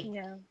 Like,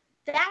 Yeah.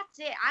 that's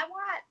it. I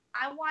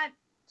want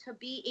to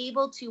be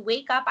able to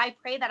wake up. I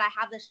pray that I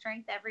have the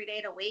strength every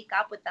day to wake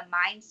up with the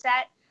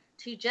mindset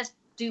to just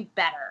do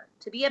better,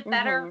 to be a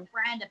better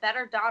friend, a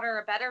better daughter,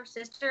 a better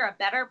sister, a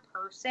better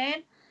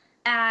person.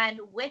 And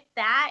with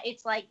that,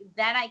 it's like,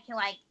 then I can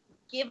like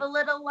give a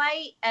little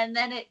light, and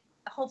then it,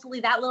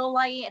 hopefully that little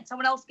light, and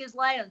someone else gives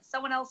light, and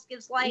someone else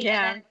gives light,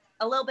 and then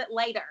a little bit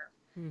later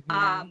in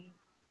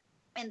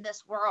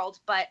this world.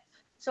 But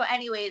so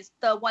anyways,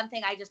 the one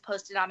thing I just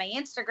posted on my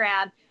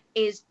Instagram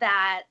is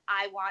that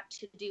I want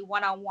to do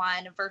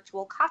one-on-one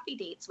virtual coffee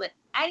dates with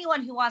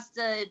anyone who wants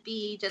to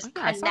be just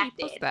I saw you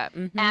post connected. that.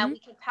 And we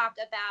can talk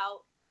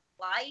about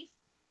life,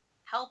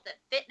 health and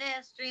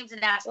fitness, dreams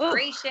and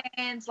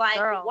aspirations, like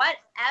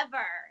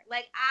whatever.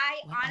 Like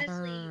I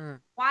honestly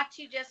want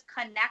to just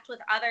connect with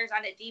others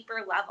on a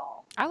deeper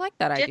level. I like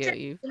that Just idea, as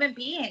Eve. human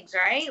beings,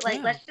 right?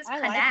 Like let's just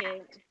connect. Like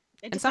it.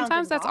 And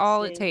sometimes that's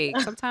all it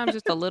takes. Sometimes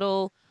just a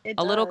little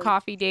little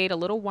coffee date, a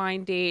little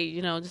wine date,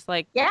 you know, just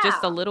like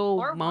just a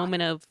little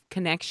moment of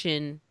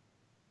connection.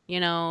 You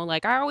know,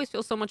 like I always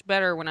feel so much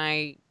better when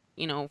I,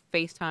 you know,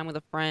 FaceTime with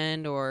a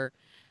friend or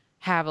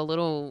have a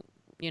little,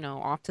 you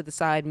know, off to the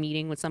side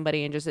meeting with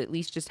somebody and just at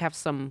least just have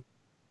some,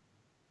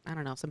 I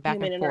don't know, some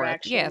back and forth.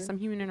 Yeah, some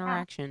human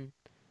interaction.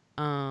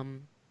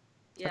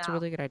 That's a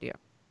really good idea.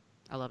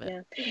 I love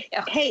it.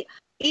 Yeah. Hey,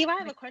 Eve, I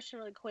have a question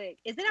really quick.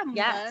 Is it a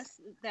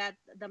must that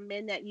the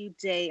men that you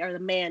date, or the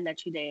man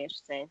that you date, I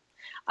should say,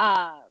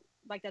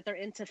 like that they're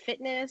into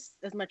fitness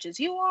as much as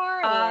you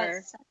are?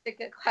 Or such a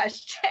good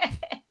question.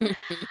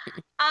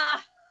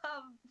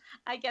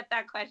 I get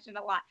that question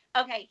a lot.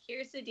 Okay,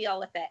 here's the deal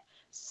with it.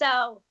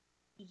 So,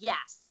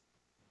 yes,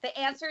 the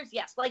answer is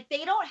yes. Like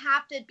they don't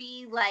have to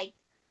be like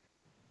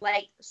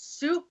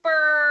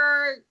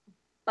super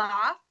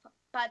buff,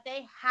 but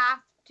they have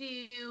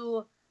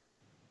to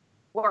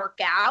work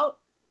out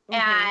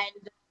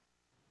and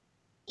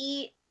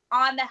eat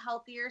on the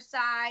healthier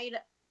side.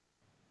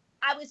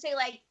 I would say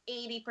like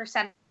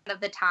 80%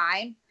 of the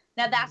time.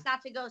 Now that's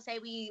not to go say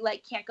we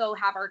like can't go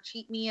have our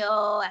cheat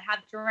meal and have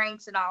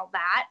drinks and all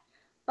that,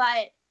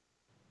 but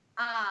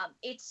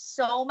it's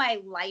so my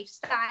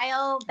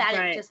lifestyle that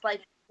it just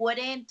like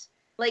wouldn't,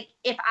 like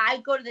if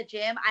I go to the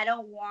gym, I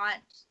don't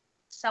want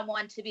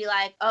someone to be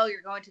like, oh,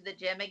 you're going to the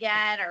gym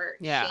again, or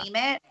shame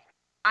it.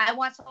 I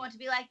want someone to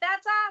be like,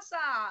 that's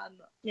awesome.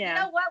 You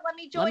know what? Let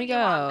me join you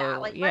on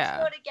that. Like, let's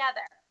go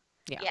together.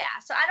 Yeah.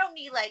 So I don't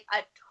need like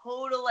a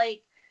total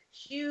like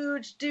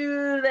huge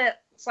dude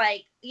that's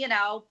like, you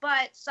know,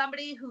 but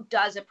somebody who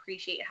does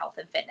appreciate health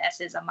and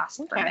fitness is a must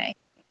for me.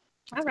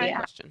 That's a good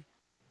question.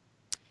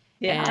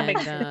 Yeah,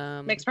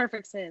 and, makes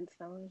perfect sense.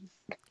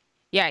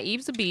 Yeah,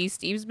 Eve's a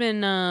beast. Eve's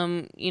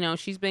been, you know,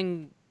 she's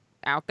been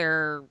out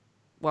there.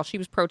 Well, she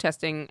was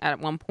protesting at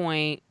one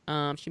point.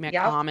 She met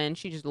Common.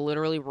 She just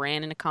literally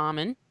ran into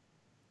Common.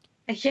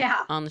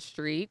 On the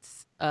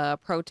streets,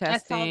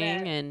 protesting,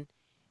 and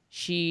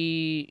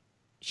she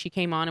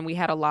came on and we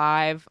had a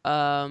live,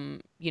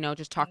 you know,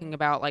 just talking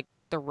about like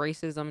the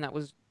racism that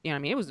was, you know, I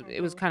mean,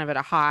 it was kind of at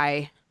a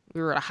high.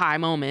 We were at a high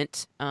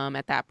moment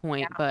at that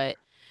point, but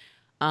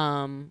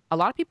a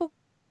lot of people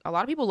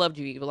loved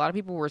you, Eve. A lot of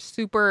people were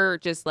super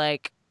just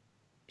like,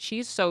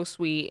 she's so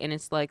sweet, and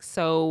it's like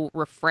so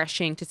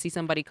refreshing to see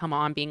somebody come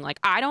on being like,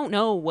 I don't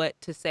know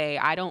what to say,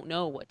 I don't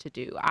know what to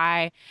do,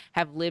 I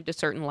have lived a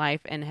certain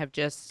life and have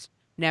just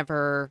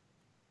never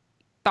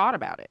thought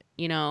about it,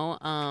 you know,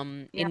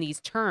 in these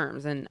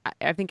terms. And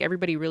I think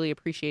everybody really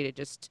appreciated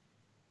just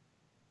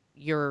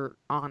your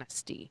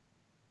honesty.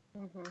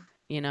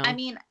 You know, I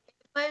mean,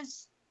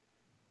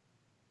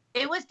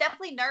 it was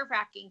definitely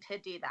nerve-wracking to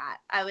do that.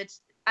 I would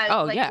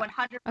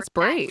 100%, that's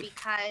brave,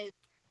 because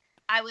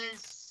I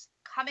was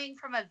coming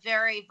from a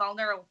very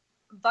vulnerable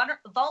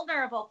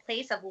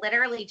place of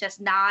literally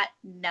just not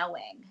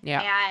knowing.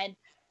 And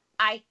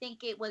I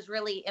think it was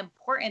really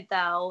important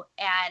though.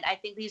 And I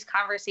think these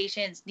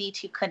conversations need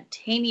to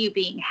continue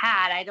being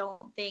had. I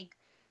don't think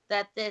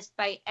that this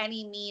by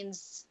any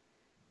means,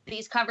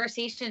 these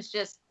conversations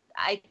just,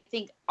 I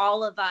think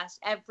all of us,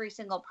 every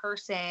single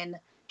person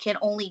can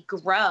only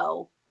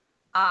grow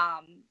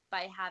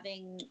by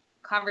having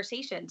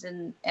conversations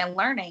and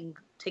learning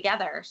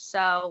together.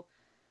 So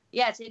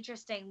yeah, it's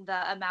interesting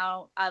the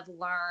amount I've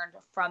learned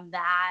from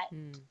that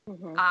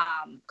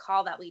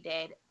call that we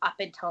did up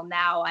until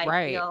now.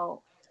 I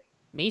feel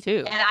me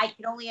too. And I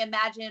can only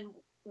imagine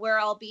where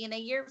I'll be in a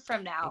year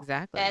from now.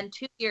 Exactly. And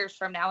 2 years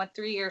from now and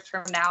 3 years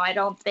from now. I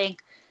don't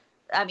think,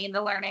 I mean,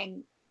 the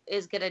learning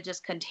is going to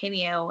just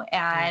continue,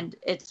 and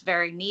it's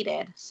very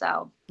needed.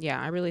 So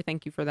yeah, I really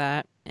thank you for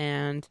that.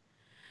 And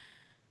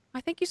I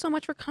thank you so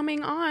much for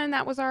coming on.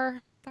 That was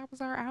our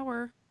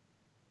hour.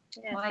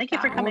 Yeah, thank you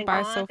for coming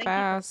on. So thank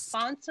fast. you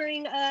for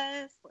sponsoring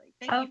us. Like,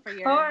 thank you for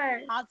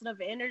your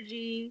positive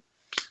energy.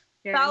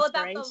 It's all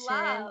about the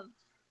love.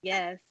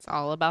 Yes. It's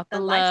all about the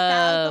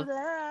lifestyles love. of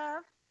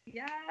love.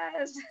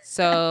 Yes.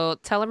 So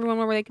tell everyone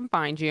where they can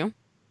find you.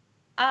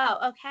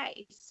 Oh,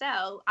 okay.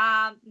 So,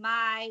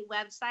 my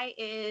website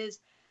is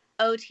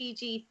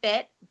otgfit.net,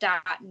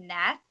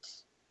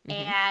 Mm-hmm.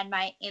 and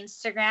my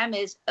Instagram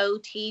is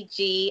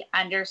otg_fit.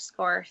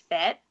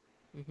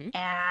 Mm-hmm.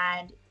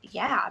 And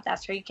yeah,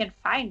 that's where you can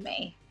find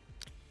me.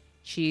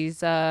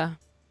 She's and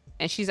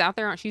she's out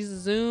there. She's a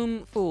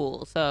Zoom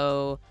fool.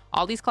 So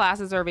all these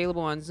classes are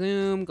available on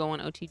Zoom. Go on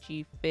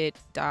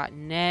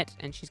otgfit.net,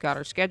 and she's got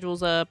her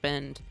schedules up,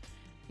 and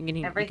you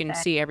can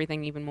see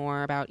everything even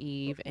more about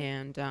Eve.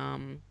 And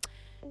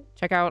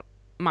check out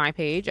my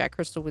page at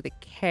Crystal with a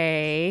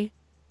K.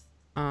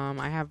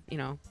 I have,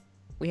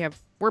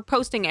 we're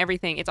posting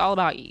everything. It's all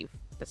about Eve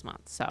this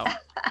month. So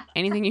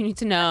anything you need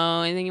to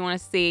know, anything you want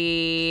to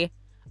see,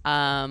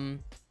 yeah,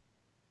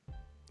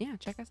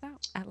 check us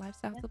out at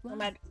Lifestyles of Love.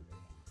 I'm at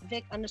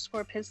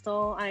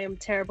Vic_Pistol. I am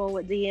terrible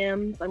with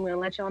DMs. I'm gonna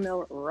let y'all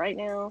know right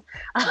now.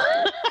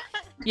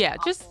 Yeah,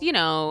 just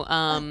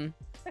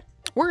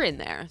we're in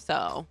there.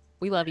 So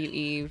we love you,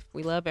 Eve.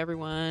 We love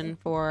everyone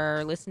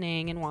for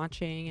listening and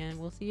watching, and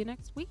we'll see you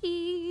next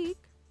week.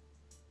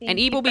 And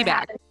Eve will be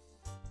back.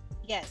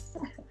 Yes.